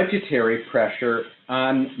 budgetary pressure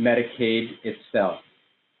on Medicaid itself?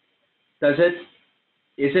 Is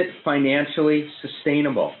it financially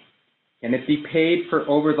sustainable? Can it be paid for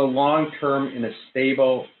over the long term in a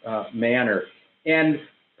stable manner? And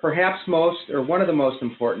perhaps one of the most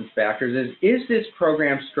important factors is this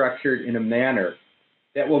program structured in a manner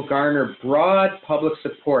that will garner broad public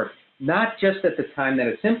support, not just at the time that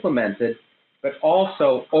it's implemented, but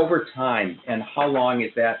also over time, and how long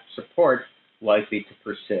is that support likely to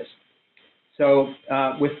persist? So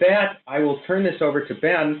with that, I will turn this over to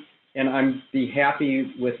Ben, and I'd be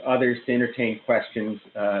happy with others to entertain questions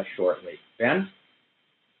shortly. Ben?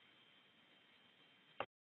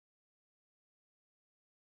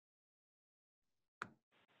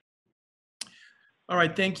 All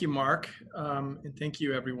right, thank you, Mark, and thank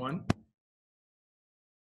you, everyone.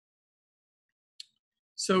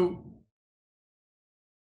 So,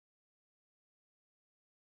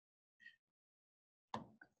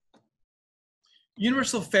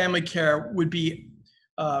 universal family care would be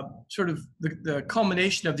sort of the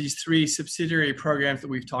culmination of these three subsidiary programs that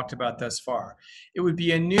we've talked about thus far. It would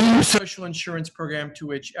be a new social insurance program to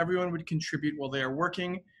which everyone would contribute while they are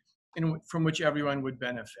working and from which everyone would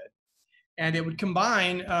benefit. And it would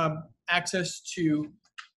combine access to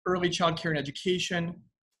early child care and education,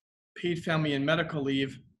 paid family and medical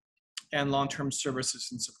leave, and long-term services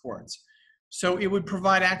and supports. So it would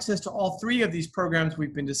provide access to all three of these programs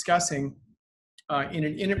we've been discussing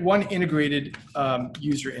in one integrated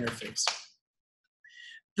user interface.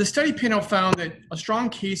 The study panel found that a strong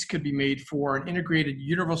case could be made for an integrated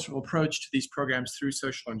universal approach to these programs through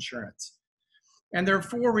social insurance. And there are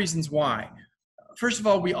 4 reasons why. First of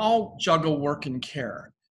all, we all juggle work and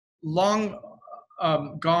care. Long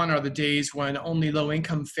gone are the days when only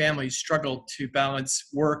low-income families struggled to balance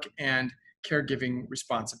work and caregiving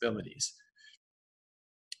responsibilities.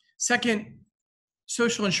 Second,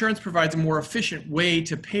 social insurance provides a more efficient way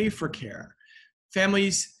to pay for care.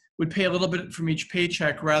 Families would pay a little bit from each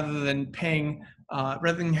paycheck rather than having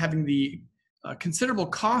the considerable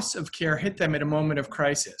costs of care hit them at a moment of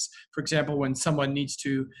crisis. For example, when someone needs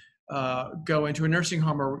to go into a nursing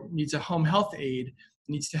home or needs a home health aide,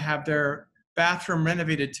 needs to have their bathroom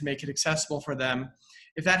renovated to make it accessible for them.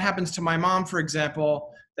 If that happens to my mom, for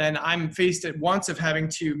example, then I'm faced at once of having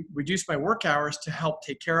to reduce my work hours to help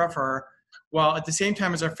take care of her, while at the same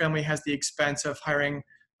time as our family has the expense of hiring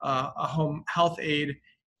a home health aide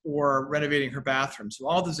or renovating her bathroom. So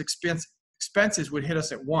all those expenses would hit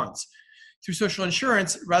us at once. Through social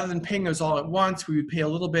insurance, rather than paying those all at once, we would pay a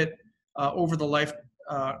little bit over the life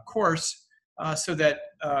course so that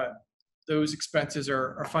those expenses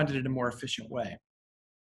are funded in a more efficient way.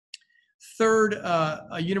 Third,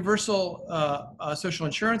 a universal social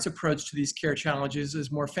insurance approach to these care challenges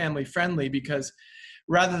is more family friendly, because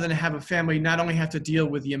rather than have a family not only have to deal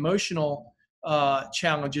with the emotional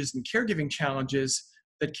challenges and caregiving challenges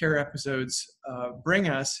that care episodes bring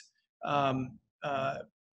us,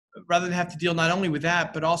 rather than have to deal not only with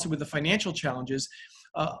that, but also with the financial challenges,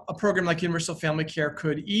 a program like Universal Family Care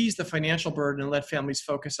could ease the financial burden and let families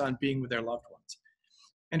focus on being with their loved ones.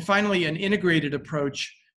 And finally, an integrated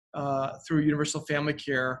approach through Universal Family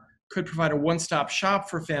Care could provide a one-stop shop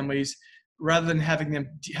for families rather than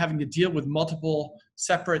having to deal with multiple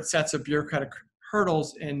separate sets of bureaucratic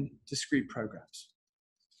hurdles and discrete programs.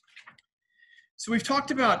 So we've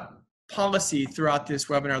talked about policy throughout this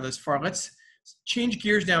webinar thus far. Let's change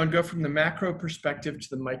gears now and go from the macro perspective to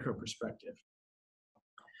the micro perspective.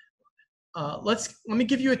 Let me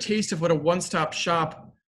give you a taste of what a one-stop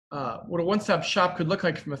shop could look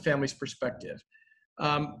like from a family's perspective.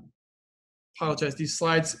 Apologize, these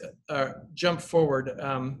slides jump forward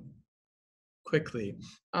quickly.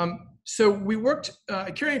 So we worked,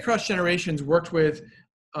 Caring Across Generations worked with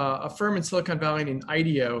a firm in Silicon Valley named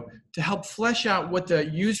IDEO to help flesh out what the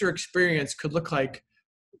user experience could look like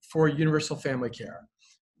for universal family care.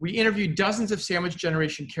 We interviewed dozens of sandwich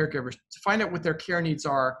generation caregivers to find out what their care needs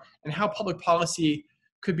are and how public policy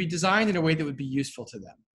could be designed in a way that would be useful to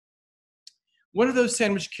them. One of those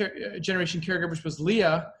sandwich generation caregivers was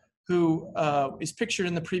Leah, who is pictured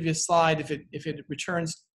in the previous slide if it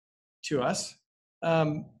returns to us.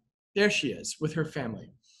 There she is with her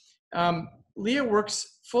family. Leah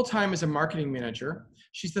works full-time as a marketing manager.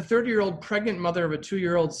 She's the 30-year-old pregnant mother of a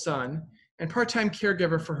 2-year-old son and part-time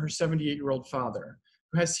caregiver for her 78-year-old father,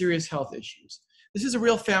 who has serious health issues. This is a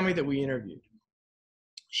real family that we interviewed.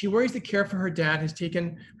 She worries the care for her dad has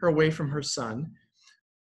taken her away from her son.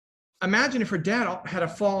 Imagine if her dad had a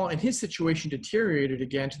fall and his situation deteriorated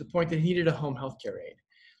again to the point that he needed a home health care aide.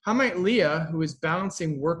 How might Leah, who is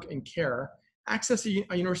balancing work and care, access a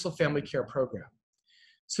universal family care program?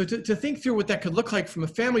 So to think through what that could look like from a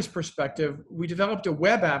family's perspective, we developed a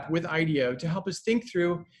web app with IDEO to help us think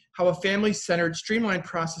through how a family-centered, streamlined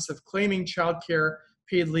process of claiming childcare,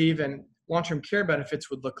 paid leave, and long-term care benefits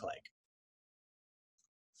would look like.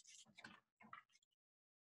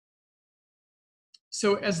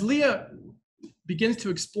 So as Leah begins to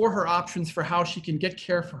explore her options for how she can get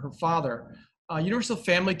care for her father, Universal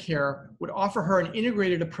Family Care would offer her an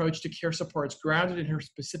integrated approach to care supports grounded in her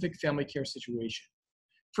specific family care situation.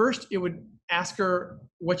 First, it would ask her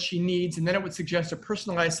what she needs, and then it would suggest a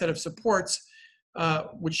personalized set of supports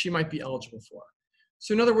which she might be eligible for.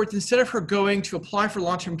 So in other words, instead of her going to apply for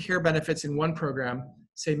long-term care benefits in one program,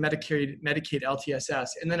 say Medicaid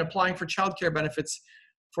LTSS, and then applying for child care benefits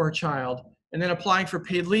for her child, and then applying for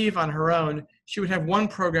paid leave on her own, she would have one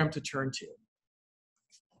program to turn to.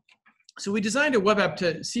 So we designed a web app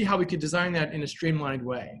to see how we could design that in a streamlined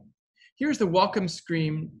way. Here's the welcome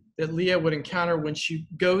screen that Leah would encounter when she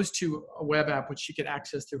goes to a web app which she could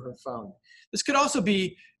access through her phone. This could also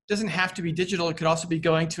be, doesn't have to be digital, it could also be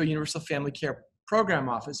going to a Universal Family Care program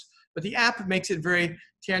office, but the app makes it very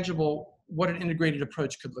tangible what an integrated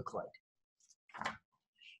approach could look like.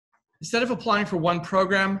 Instead of applying for one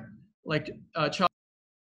program, like child,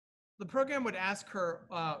 the program would ask her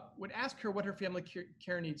what her family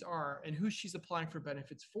care needs are and who she's applying for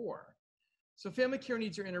benefits for. So family care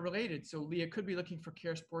needs are interrelated. So Leah could be looking for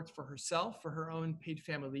care supports for herself, for her own paid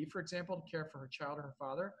family leave, for example, to care for her child or her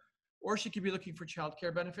father, or she could be looking for child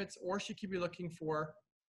care benefits, or she could be looking for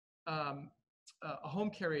a home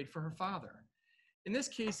care aide for her father. In this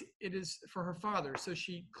case, it is for her father, so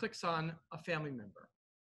she clicks on a family member.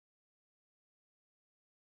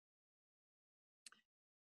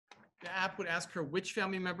 The app would ask her which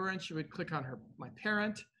family member, and she would click on my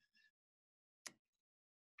parent.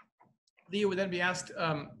 Leah would then be asked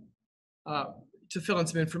to fill in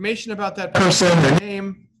some information about that person, their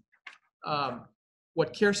name,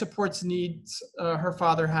 what care supports needs her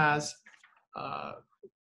father has,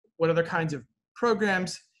 what other kinds of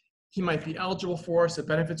programs he might be eligible for, so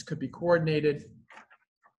benefits could be coordinated.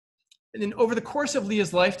 And then over the course of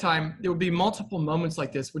Leah's lifetime, there will be multiple moments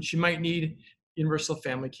like this when she might need universal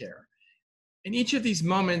family care. In each of these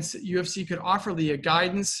moments, UFC could offer Leah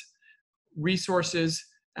guidance, resources,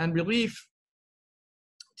 and relief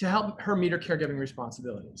to help her meet her caregiving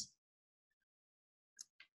responsibilities.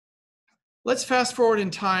 Let's fast forward in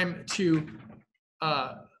time to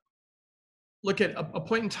look at a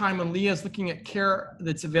point in time when Leah is looking at care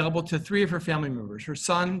that's available to 3 of her family members: her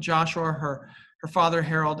son, Joshua, her father,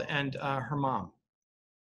 Harold, and her mom.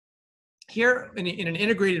 Here, in an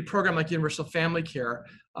integrated program like Universal Family Care,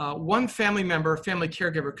 one family member, family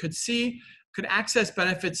caregiver, could access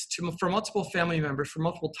benefits for multiple family members, for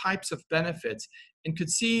multiple types of benefits, and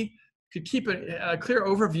could keep a clear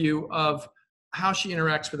overview of how she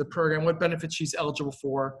interacts with the program, what benefits she's eligible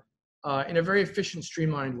for, in a very efficient,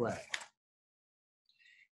 streamlined way.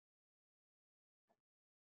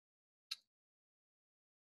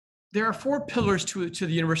 There are 4 pillars to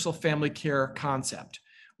the universal family care concept.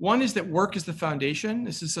 One is that work is the foundation.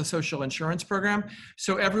 This is a social insurance program.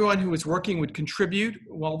 So everyone who is working would contribute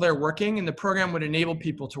while they're working, and the program would enable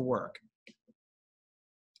people to work.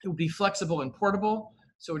 It would be flexible and portable.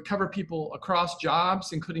 So it would cover people across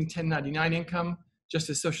jobs, including 1099 income, just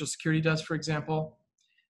as Social Security does, for example.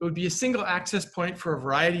 It would be a single access point for a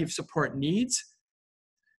variety of support needs.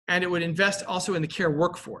 And it would invest also in the care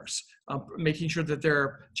workforce, making sure that there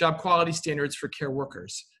are job quality standards for care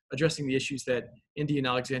workers, addressing the issues that Indy and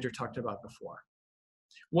Alexandra talked about before.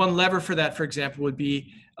 One lever for that, for example, would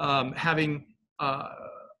be having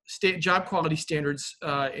job quality standards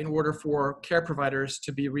in order for care providers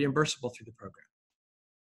to be reimbursable through the program.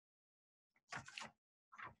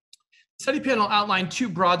 The study panel outlined 2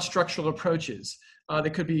 broad structural approaches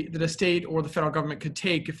that a state or the federal government could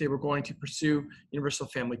take if they were going to pursue universal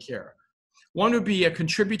family care. One would be a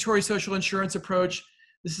contributory social insurance approach.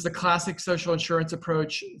 This is a classic social insurance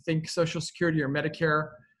approach. Think Social Security or Medicare,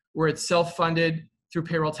 where it's self-funded through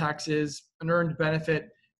payroll taxes, an earned benefit,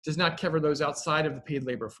 does not cover those outside of the paid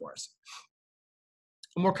labor force.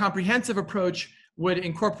 A more comprehensive approach would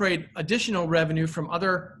incorporate additional revenue from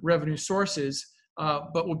other revenue sources,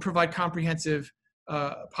 but would provide comprehensive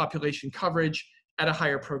population coverage at a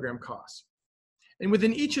higher program cost. And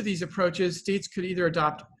within each of these approaches, states could either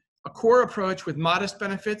adopt a core approach with modest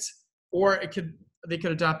benefits, or they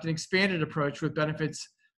could adopt an expanded approach with benefits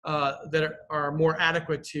that are more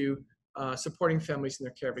adequate to supporting families in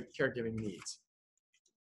their caregiving needs.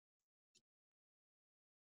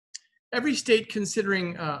 Every state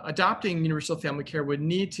considering adopting universal family care would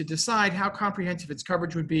need to decide how comprehensive its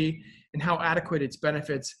coverage would be and how adequate its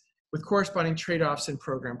benefits, with corresponding trade-offs in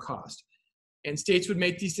program cost. And states would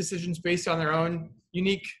make these decisions based on their own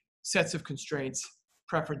unique sets of constraints,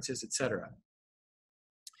 preferences, et cetera.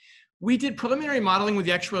 We did preliminary modeling with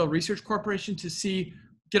the Actuarial Research Corporation to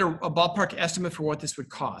get a ballpark estimate for what this would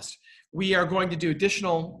cost. We are going to do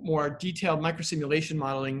additional, more detailed microsimulation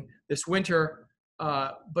modeling this winter,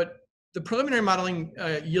 but the preliminary modeling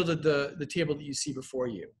yielded the table that you see before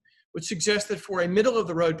you, which suggests that for a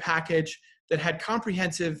middle-of-the-road package that had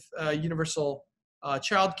comprehensive universal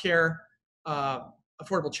childcare,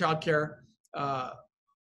 affordable childcare,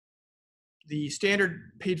 the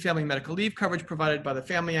standard paid family medical leave coverage provided by the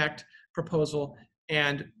Family Act proposal,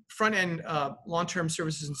 and front-end long-term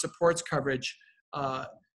services and supports coverage,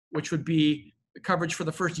 which would be the coverage for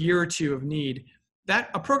the first year or 2 of need.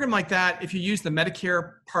 A program like that, if you use the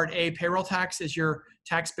Medicare Part A payroll tax as your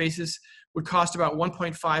tax basis, would cost about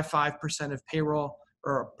 1.55% of payroll,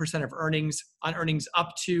 or percent of earnings, on earnings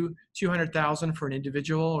up to $200,000 for an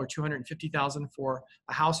individual or $250,000 for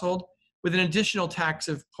a household, with an additional tax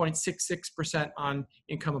of 0.66% on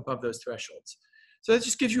income above those thresholds. So that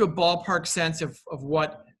just gives you a ballpark sense of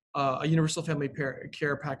what a universal family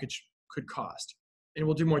care package could cost. And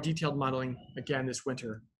we'll do more detailed modeling again this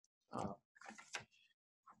winter.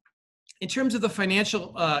 In terms of the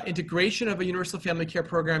financial integration of a universal family care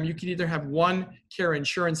program, you could either have one care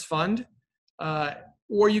insurance fund,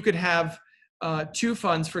 or you could have 2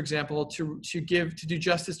 funds, for example, to do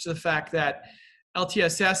justice to the fact that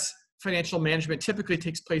LTSS financial management typically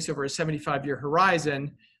takes place over a 75-year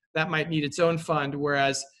horizon. That might need its own fund,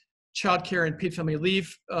 whereas childcare and paid family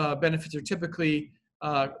leave benefits are typically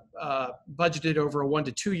budgeted over a 1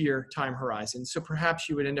 to 2 year time horizon. So perhaps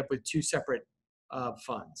you would end up with 2 separate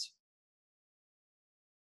funds.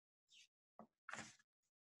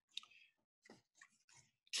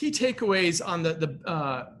 Key takeaways on the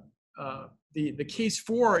case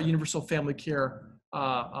for universal family care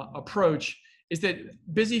approach is that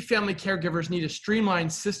busy family caregivers need a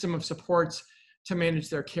streamlined system of supports to manage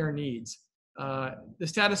their care needs. The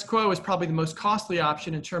status quo is probably the most costly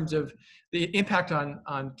option in terms of the impact on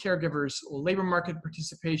caregivers' labor market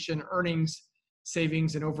participation, earnings,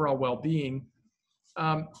 savings, and overall well-being.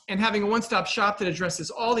 And having a one-stop shop that addresses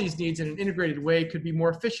all these needs in an integrated way could be more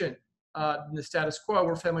efficient than the status quo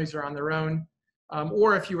where families are on their own,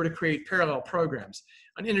 or if you were to create parallel programs.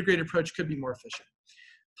 An integrated approach could be more efficient.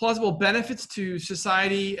 Plausible benefits to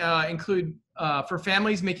society include, for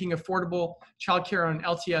families, making affordable childcare on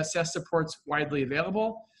LTSS supports widely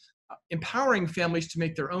available, empowering families to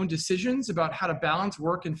make their own decisions about how to balance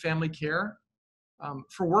work and family care.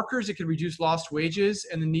 For workers, it could reduce lost wages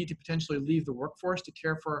and the need to potentially leave the workforce to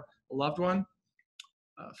care for a loved one.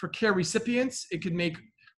 For care recipients, it could make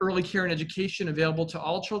early care and education available to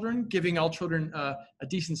all children, giving all children a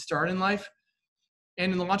decent start in life.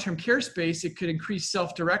 And in the long-term care space, it could increase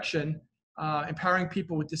self-direction, empowering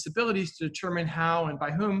people with disabilities to determine how and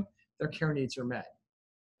by whom their care needs are met.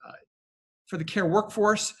 For the care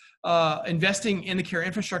workforce, investing in the care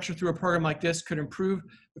infrastructure through a program like this could improve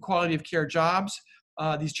the quality of care jobs,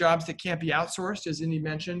 these jobs that can't be outsourced, as Indy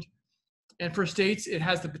mentioned. And for states, it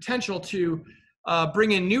has the potential to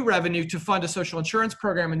bring in new revenue to fund a social insurance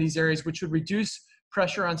program in these areas, which would reduce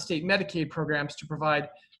pressure on state Medicaid programs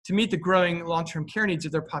to meet the growing long-term care needs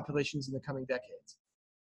of their populations in the coming decades.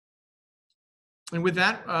 And with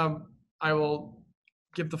that, I will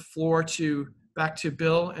give the floor back to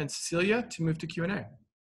Bill and Cecilia to move to Q&A.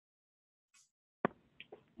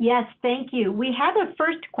 Yes, thank you. We have a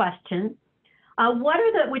first question.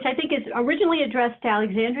 Which I think is originally addressed to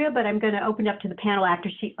Alexandra, but I'm going to open up to the panel after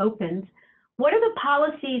she opens. What are the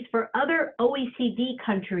policies for other OECD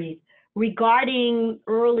countries regarding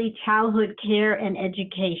early childhood care and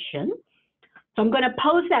education? So I'm going to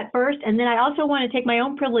pose that first, and then I also want to take my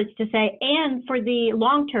own privilege to say, and for the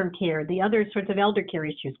long-term care, the other sorts of elder care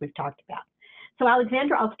issues we've talked about. So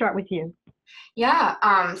Alexandra, I'll start with you.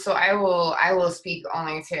 Yeah, so I will speak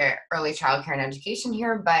only to early child care and education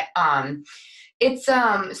here, but it's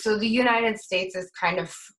so the United States is kind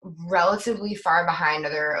of relatively far behind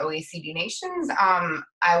other OECD nations.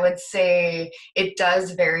 I would say it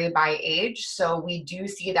does vary by age, so we do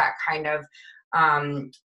see that kind of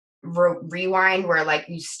rewind where like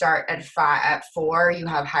you start at 4, you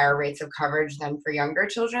have higher rates of coverage than for younger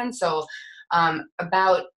children. So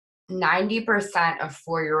about 90% of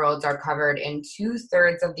 4-year-olds are covered in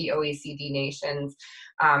 2/3 of the OECD nations,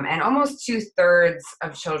 and almost 2/3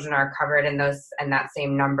 of children are covered in that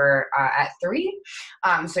same number at 3.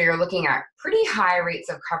 So you're looking at pretty high rates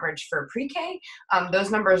of coverage for pre-K. Those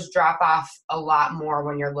numbers drop off a lot more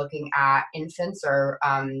when you're looking at infants or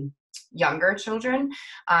younger children.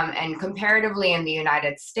 And comparatively in the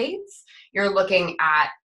United States, you're looking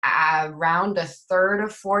at around 1/3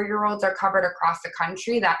 of 4-year-olds are covered across the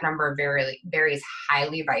country. That number varies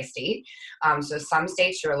highly by state. So some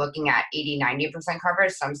states you're looking at 80–90%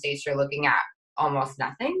 coverage. Some states you're looking at almost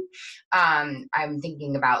nothing. I'm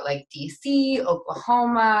thinking about like DC,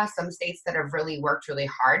 Oklahoma, some states that have really worked really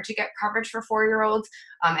hard to get coverage for 4-year-olds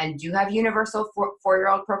and do have universal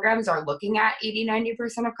 4-year-old programs are looking at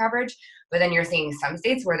 80–90% of coverage. But then you're seeing some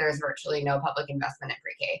states where there's virtually no public investment in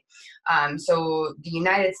pre-K. So the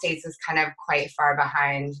United States is kind of quite far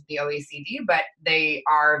behind the OECD, but they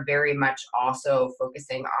are very much also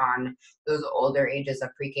focusing on those older ages of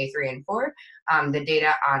pre-K 3 and 4. The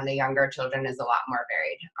data on the younger children is a lot more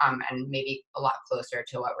varied and maybe a lot closer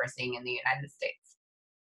to what we're seeing in the United States.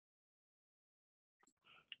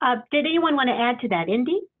 Did anyone want to add to that?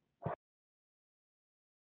 Indy?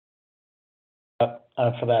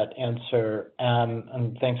 For that answer,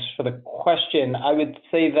 and thanks for the question. I would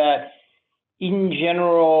say that in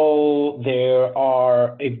general, there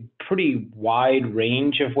are a pretty wide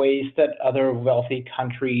range of ways that other wealthy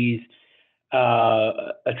countries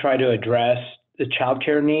try to address the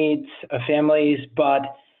childcare needs of families, but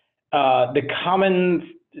the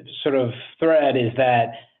common sort of thread is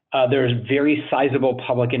that there's very sizable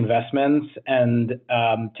public investments and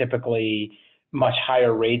typically much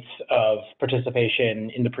higher rates of participation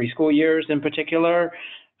in the preschool years in particular.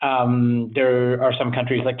 There are some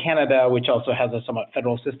countries like Canada, which also has a somewhat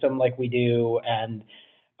federal system like we do, and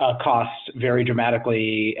costs vary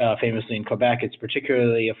dramatically. Famously in Quebec, it's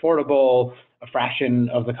particularly affordable, a fraction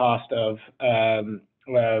of the cost of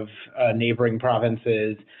neighboring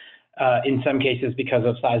provinces, in some cases because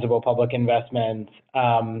of sizable public investment.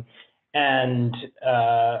 And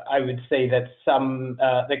I would say that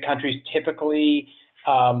the countries typically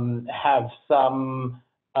have some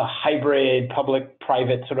hybrid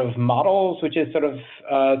public-private sort of models, which is sort of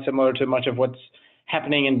similar to much of what's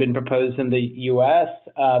happening and been proposed in the U.S.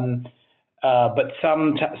 But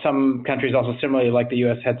some countries also similarly, like the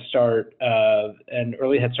U.S. Head Start and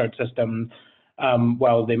early Head Start system,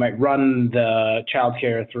 while they might run the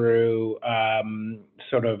childcare through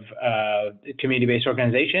sort of community-based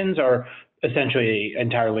organizations, are essentially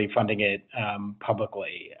entirely funding it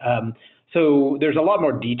publicly. So there's a lot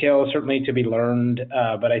more detail certainly to be learned,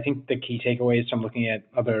 but I think the key takeaways from looking at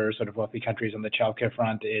other sort of wealthy countries on the childcare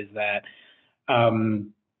front is that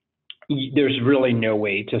there's really no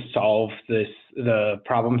way to solve the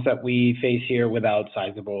problems that we face here without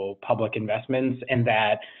sizable public investments, and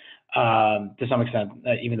that to some extent,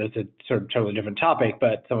 even though it's a sort of totally different topic,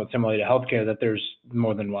 but somewhat similar to healthcare, that there's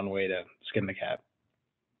more than one way to skin the cat.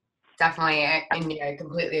 Definitely, I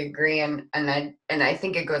completely agree, and I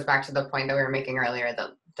think it goes back to the point that we were making earlier,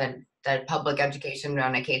 that public education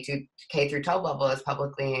on a K through 12 level is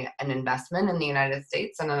publicly an investment in the United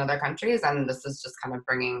States and in other countries, and this is just kind of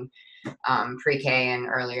bringing pre-K and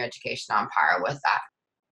earlier education on par with that.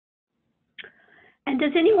 And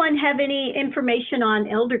does anyone have any information on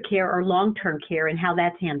elder care or long-term care and how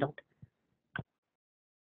that's handled?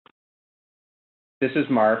 This is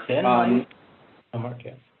Marc. Marc,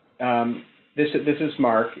 yeah. This is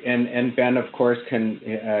Marc, and Ben, of course, can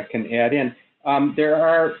add in. There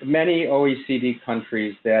are many OECD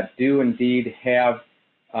countries that do indeed have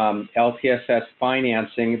LTSS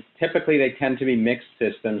financing. Typically, they tend to be mixed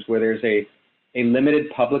systems where there's a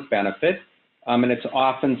limited public benefit, and it's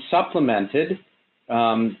often supplemented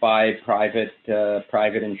by private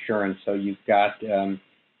insurance. So you've got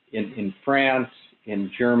in France,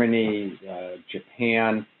 in Germany,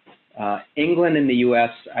 Japan, England, and the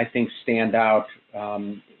U.S. I think stand out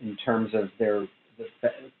in terms of the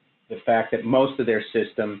fact that most of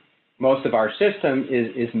our system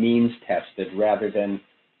is means tested rather than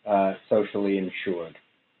socially insured.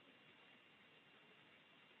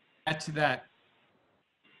 Add to that.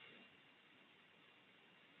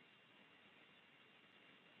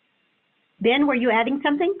 Ben, were you adding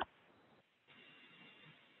something?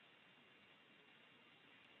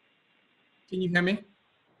 Can you hear me?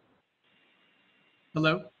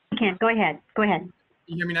 Hello? I can. Go ahead. Go ahead.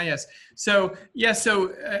 You hear me now? Yes. So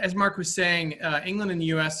as Marc was saying, England and the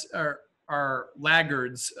U.S. are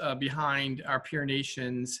laggards behind our peer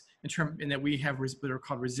nations in that we have what are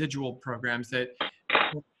called residual programs that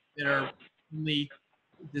are only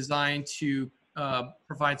designed to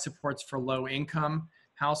provide supports for low-income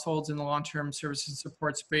households in the long-term services and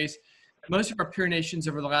support space. Most of our peer nations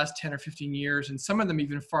over the last 10 or 15 years, and some of them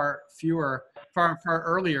even far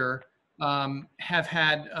earlier, have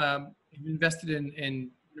invested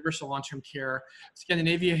in universal long-term care.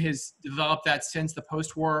 Scandinavia has developed that since the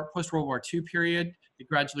post-World War II period. They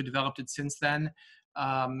gradually developed it since then.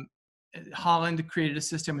 Holland created a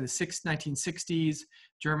system in the 1960s,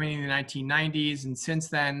 Germany in the 1990s, and since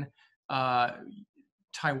then,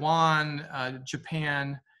 Taiwan,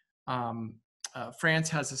 Japan, France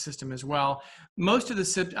has a system as well. Most of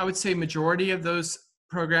I would say majority of those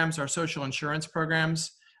programs are social insurance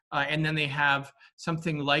programs. And then they have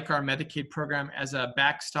something like our Medicaid program as a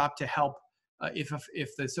backstop to help if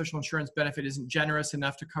the social insurance benefit isn't generous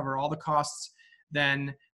enough to cover all the costs,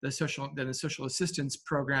 then the social assistance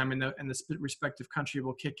program in the respective country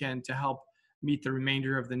will kick in to help meet the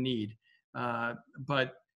remainder of the need.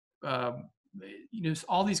 But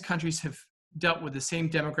all these countries have dealt with the same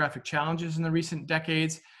demographic challenges in the recent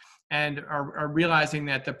decades, and are realizing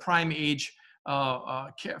that the prime age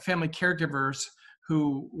family caregivers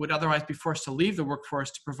who would otherwise be forced to leave the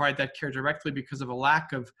workforce to provide that care directly because of a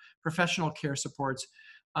lack of professional care supports,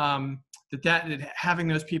 that having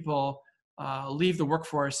those people leave the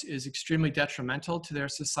workforce is extremely detrimental to their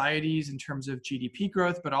societies in terms of GDP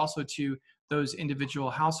growth, but also to those individual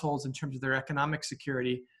households in terms of their economic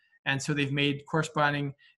security. And so they've made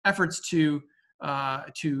corresponding efforts to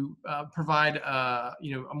provide a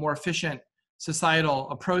more efficient societal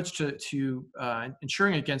approach to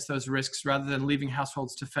insuring against those risks rather than leaving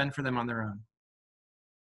households to fend for them on their own.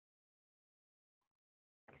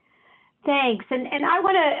 Thanks. And I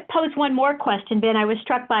want to pose one more question, Ben. I was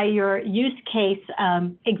struck by your use case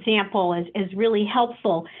example as really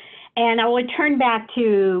helpful. And I would turn back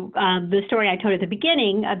to the story I told at the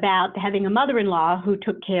beginning about having a mother-in-law who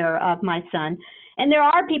took care of my son. And there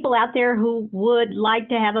are people out there who would like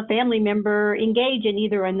to have a family member engage in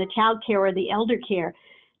either in the child care or the elder care.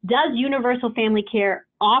 Does universal family care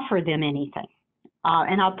offer them anything?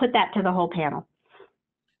 And I'll put that to the whole panel.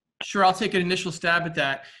 Sure, I'll take an initial stab at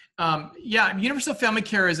that. Yeah, universal family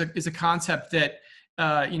care is a concept that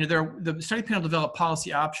the study panel developed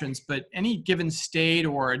policy options, but any given state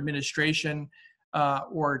or administration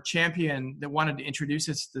or champion that wanted to introduce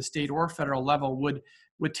this at the state or federal level would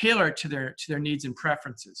tailor it to their needs and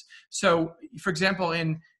preferences. So, for example,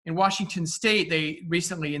 in Washington State, they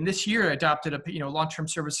recently, in this year, adopted a long-term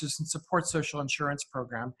services and support social insurance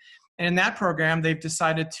program. And in that program, they've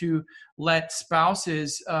decided to let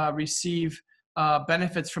spouses receive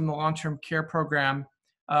benefits from the long-term care program.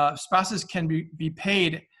 Spouses can be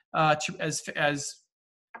paid as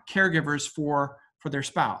caregivers for their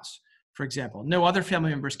spouse, for example. No other family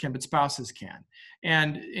members can, but spouses can.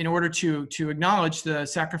 And in order to acknowledge the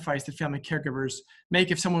sacrifice that family caregivers make,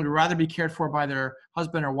 if someone would rather be cared for by their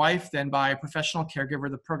husband or wife than by a professional caregiver,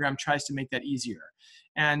 the program tries to make that easier.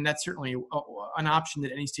 And that's certainly an option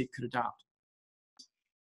that any state could adopt.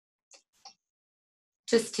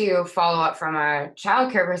 Just to follow up from a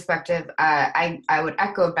childcare perspective, I would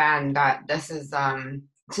echo Ben that this is,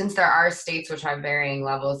 since there are states which have varying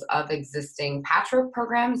levels of existing patchwork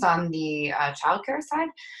programs on the childcare side,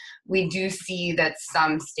 we do see that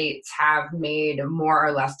some states have made more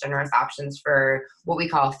or less generous options for what we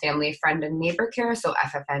call family, friend, and neighbor care, so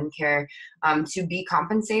FFN care, to be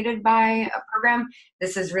compensated by a program.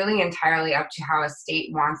 This is really entirely up to how a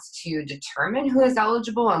state wants to determine who is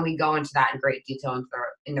eligible, and we go into that in great detail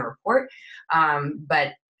in the report.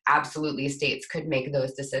 But absolutely, states could make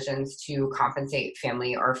those decisions to compensate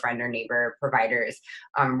family or friend or neighbor providers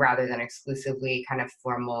rather than exclusively kind of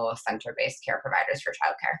formal center-based care providers for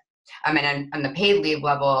childcare. And on the paid leave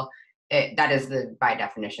level, that is by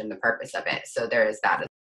definition the purpose of it. So there is that.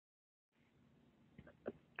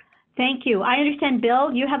 Thank you. I understand,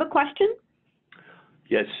 Bill, you have a question?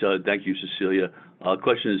 Yes, thank you, Cecilia.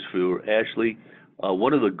 Question is for Ashley.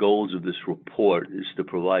 One of the goals of this report is to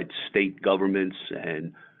provide state governments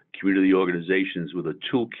and community organizations with a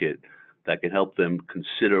toolkit that can help them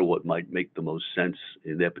consider what might make the most sense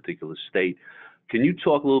in their particular state. Can you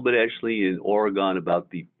talk a little bit, Ashley, in Oregon about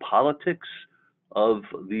the politics of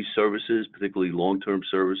these services, particularly long-term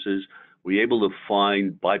services? Were you able to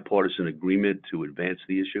find bipartisan agreement to advance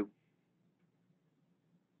the issue?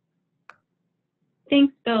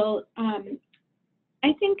 Thanks, Bill.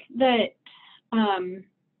 I think that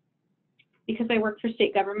because I work for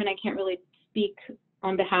state government, I can't really speak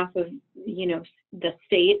on behalf of the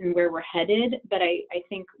state and where we're headed, but I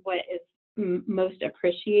think what is most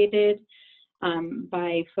appreciated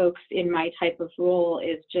by folks in my type of role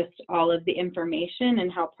is just all of the information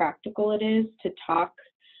and how practical it is to talk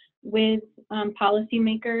with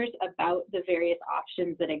policymakers about the various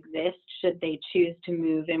options that exist should they choose to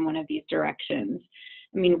move in one of these directions.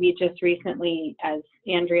 I mean, we just recently, as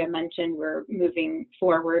Andrea mentioned, we're moving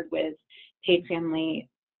forward with paid family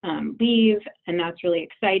leave, and that's really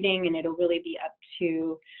exciting, and it'll really be up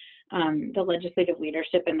to the legislative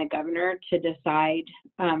leadership and the governor to decide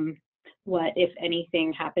what, if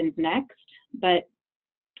anything, happens next. But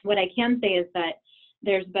what I can say is that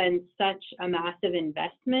there's been such a massive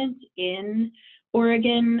investment in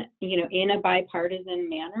Oregon, in a bipartisan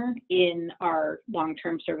manner in our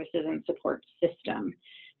long-term services and support system.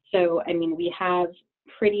 So, I mean, we have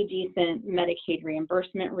pretty decent Medicaid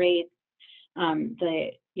reimbursement rates.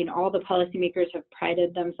 All the policymakers have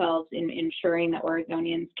prided themselves in ensuring that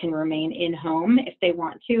Oregonians can remain in home if they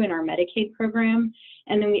want to in our Medicaid program.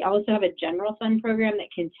 And then we also have a general fund program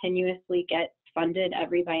that continuously gets funded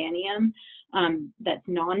every biennium that's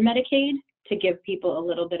non-Medicaid to give people a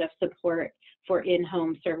little bit of support for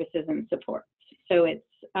in-home services and support. So it's,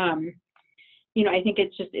 I think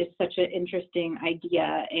it's such an interesting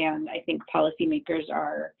idea, and I think policymakers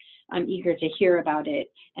are eager to hear about it,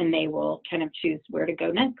 and they will kind of choose where to go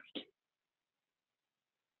next.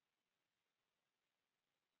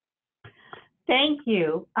 Thank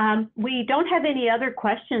you. We don't have any other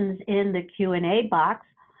questions in the Q&A box.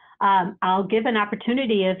 I'll give an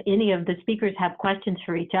opportunity if any of the speakers have questions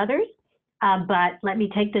for each other, but let me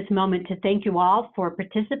take this moment to thank you all for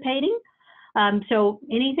participating. So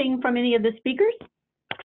anything from any of the speakers?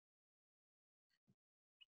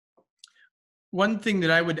 One thing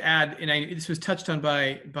that I would add, and this was touched on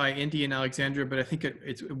by Indy and Alexandra, but I think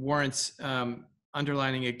it warrants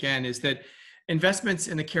underlining again, is that investments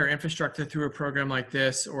in the care infrastructure through a program like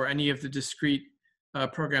this, or any of the discrete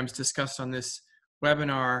programs discussed on this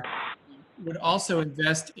webinar, would also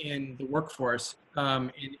invest in the workforce.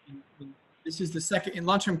 This is the second, in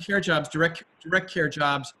long-term care jobs, direct care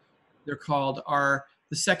jobs, they're called,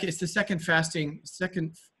 it's the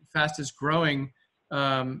second fastest growing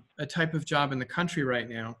a type of job in the country right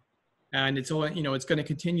now, and it's going to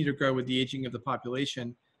continue to grow with the aging of the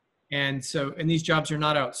population, and these jobs are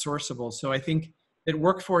not outsourceable. So I think that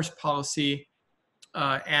workforce policy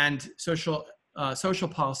and social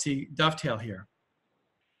policy dovetail here.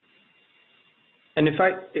 And if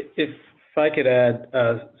I could add,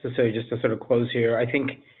 Cecilia, just to sort of close here, I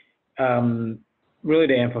think really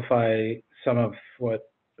to amplify some of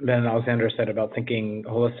what Ben and Alexandra said about thinking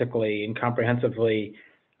holistically and comprehensively,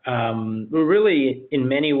 we're really, in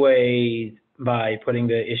many ways, by putting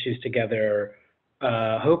the issues together,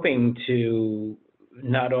 hoping to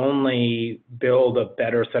not only build a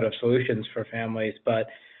better set of solutions for families, but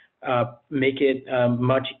make it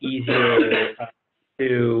much easier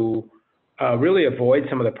to really avoid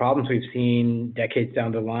some of the problems we've seen decades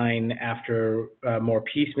down the line after more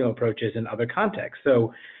piecemeal approaches in other contexts.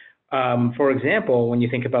 So, for example, when you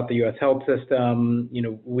think about the U.S. health system,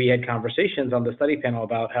 we had conversations on the study panel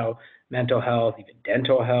about how mental health, even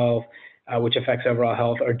dental health, which affects overall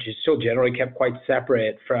health, are still generally kept quite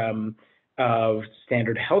separate from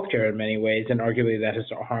standard healthcare in many ways, and arguably that has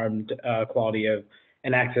harmed quality of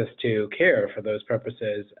and access to care for those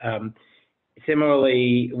purposes.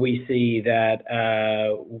 Similarly, we see that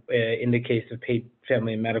in the case of paid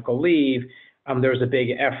family and medical leave, there was a big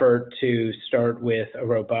effort to start with a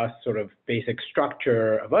robust sort of basic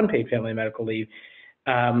structure of unpaid family and medical leave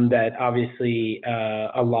that obviously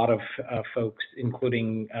a lot of folks,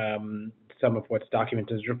 including some of what's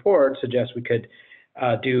documented in this report, suggest we could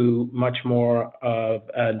do much more of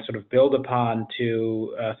and sort of build upon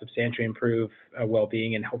to substantially improve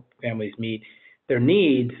well-being and help families meet their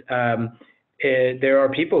needs. There are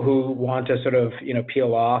people who want to sort of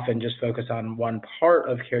peel off and just focus on one part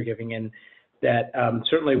of caregiving, and that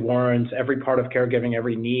certainly warrants every part of caregiving,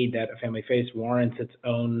 every need that a family faces warrants its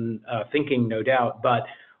own thinking, no doubt. But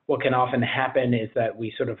what can often happen is that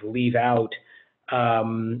we sort of leave out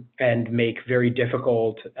and make very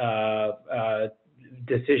difficult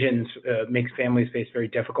decisions, makes families face very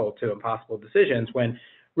difficult to impossible decisions, when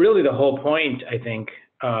really the whole point, I think,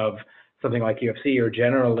 of something like UFC or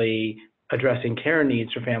generally addressing care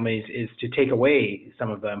needs for families is to take away some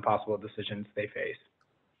of the impossible decisions they face.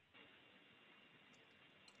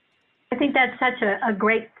 I think that's such a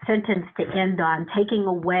great sentence to end on, taking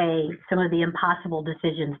away some of the impossible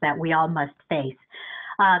decisions that we all must face.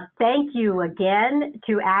 Thank you again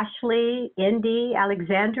to Ashley, Indy,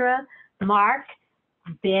 Alexandra, Marc,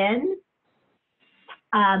 Ben,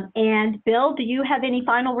 and Bill, do you have any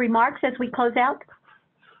final remarks as we close out?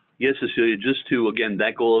 Yes, Cecilia, just to, again,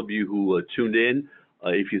 thank all of you who tuned in.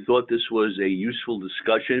 If you thought this was a useful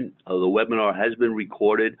discussion, the webinar has been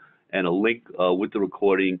recorded, and a link with the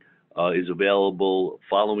recording is available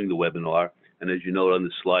following the webinar. And as you note on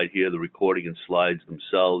the slide here, the recording and slides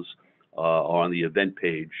themselves are on the event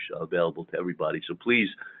page available to everybody. So please,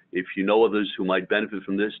 if you know others who might benefit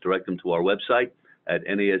from this, direct them to our website at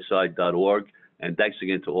nasi.org. And thanks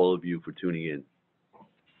again to all of you for tuning in.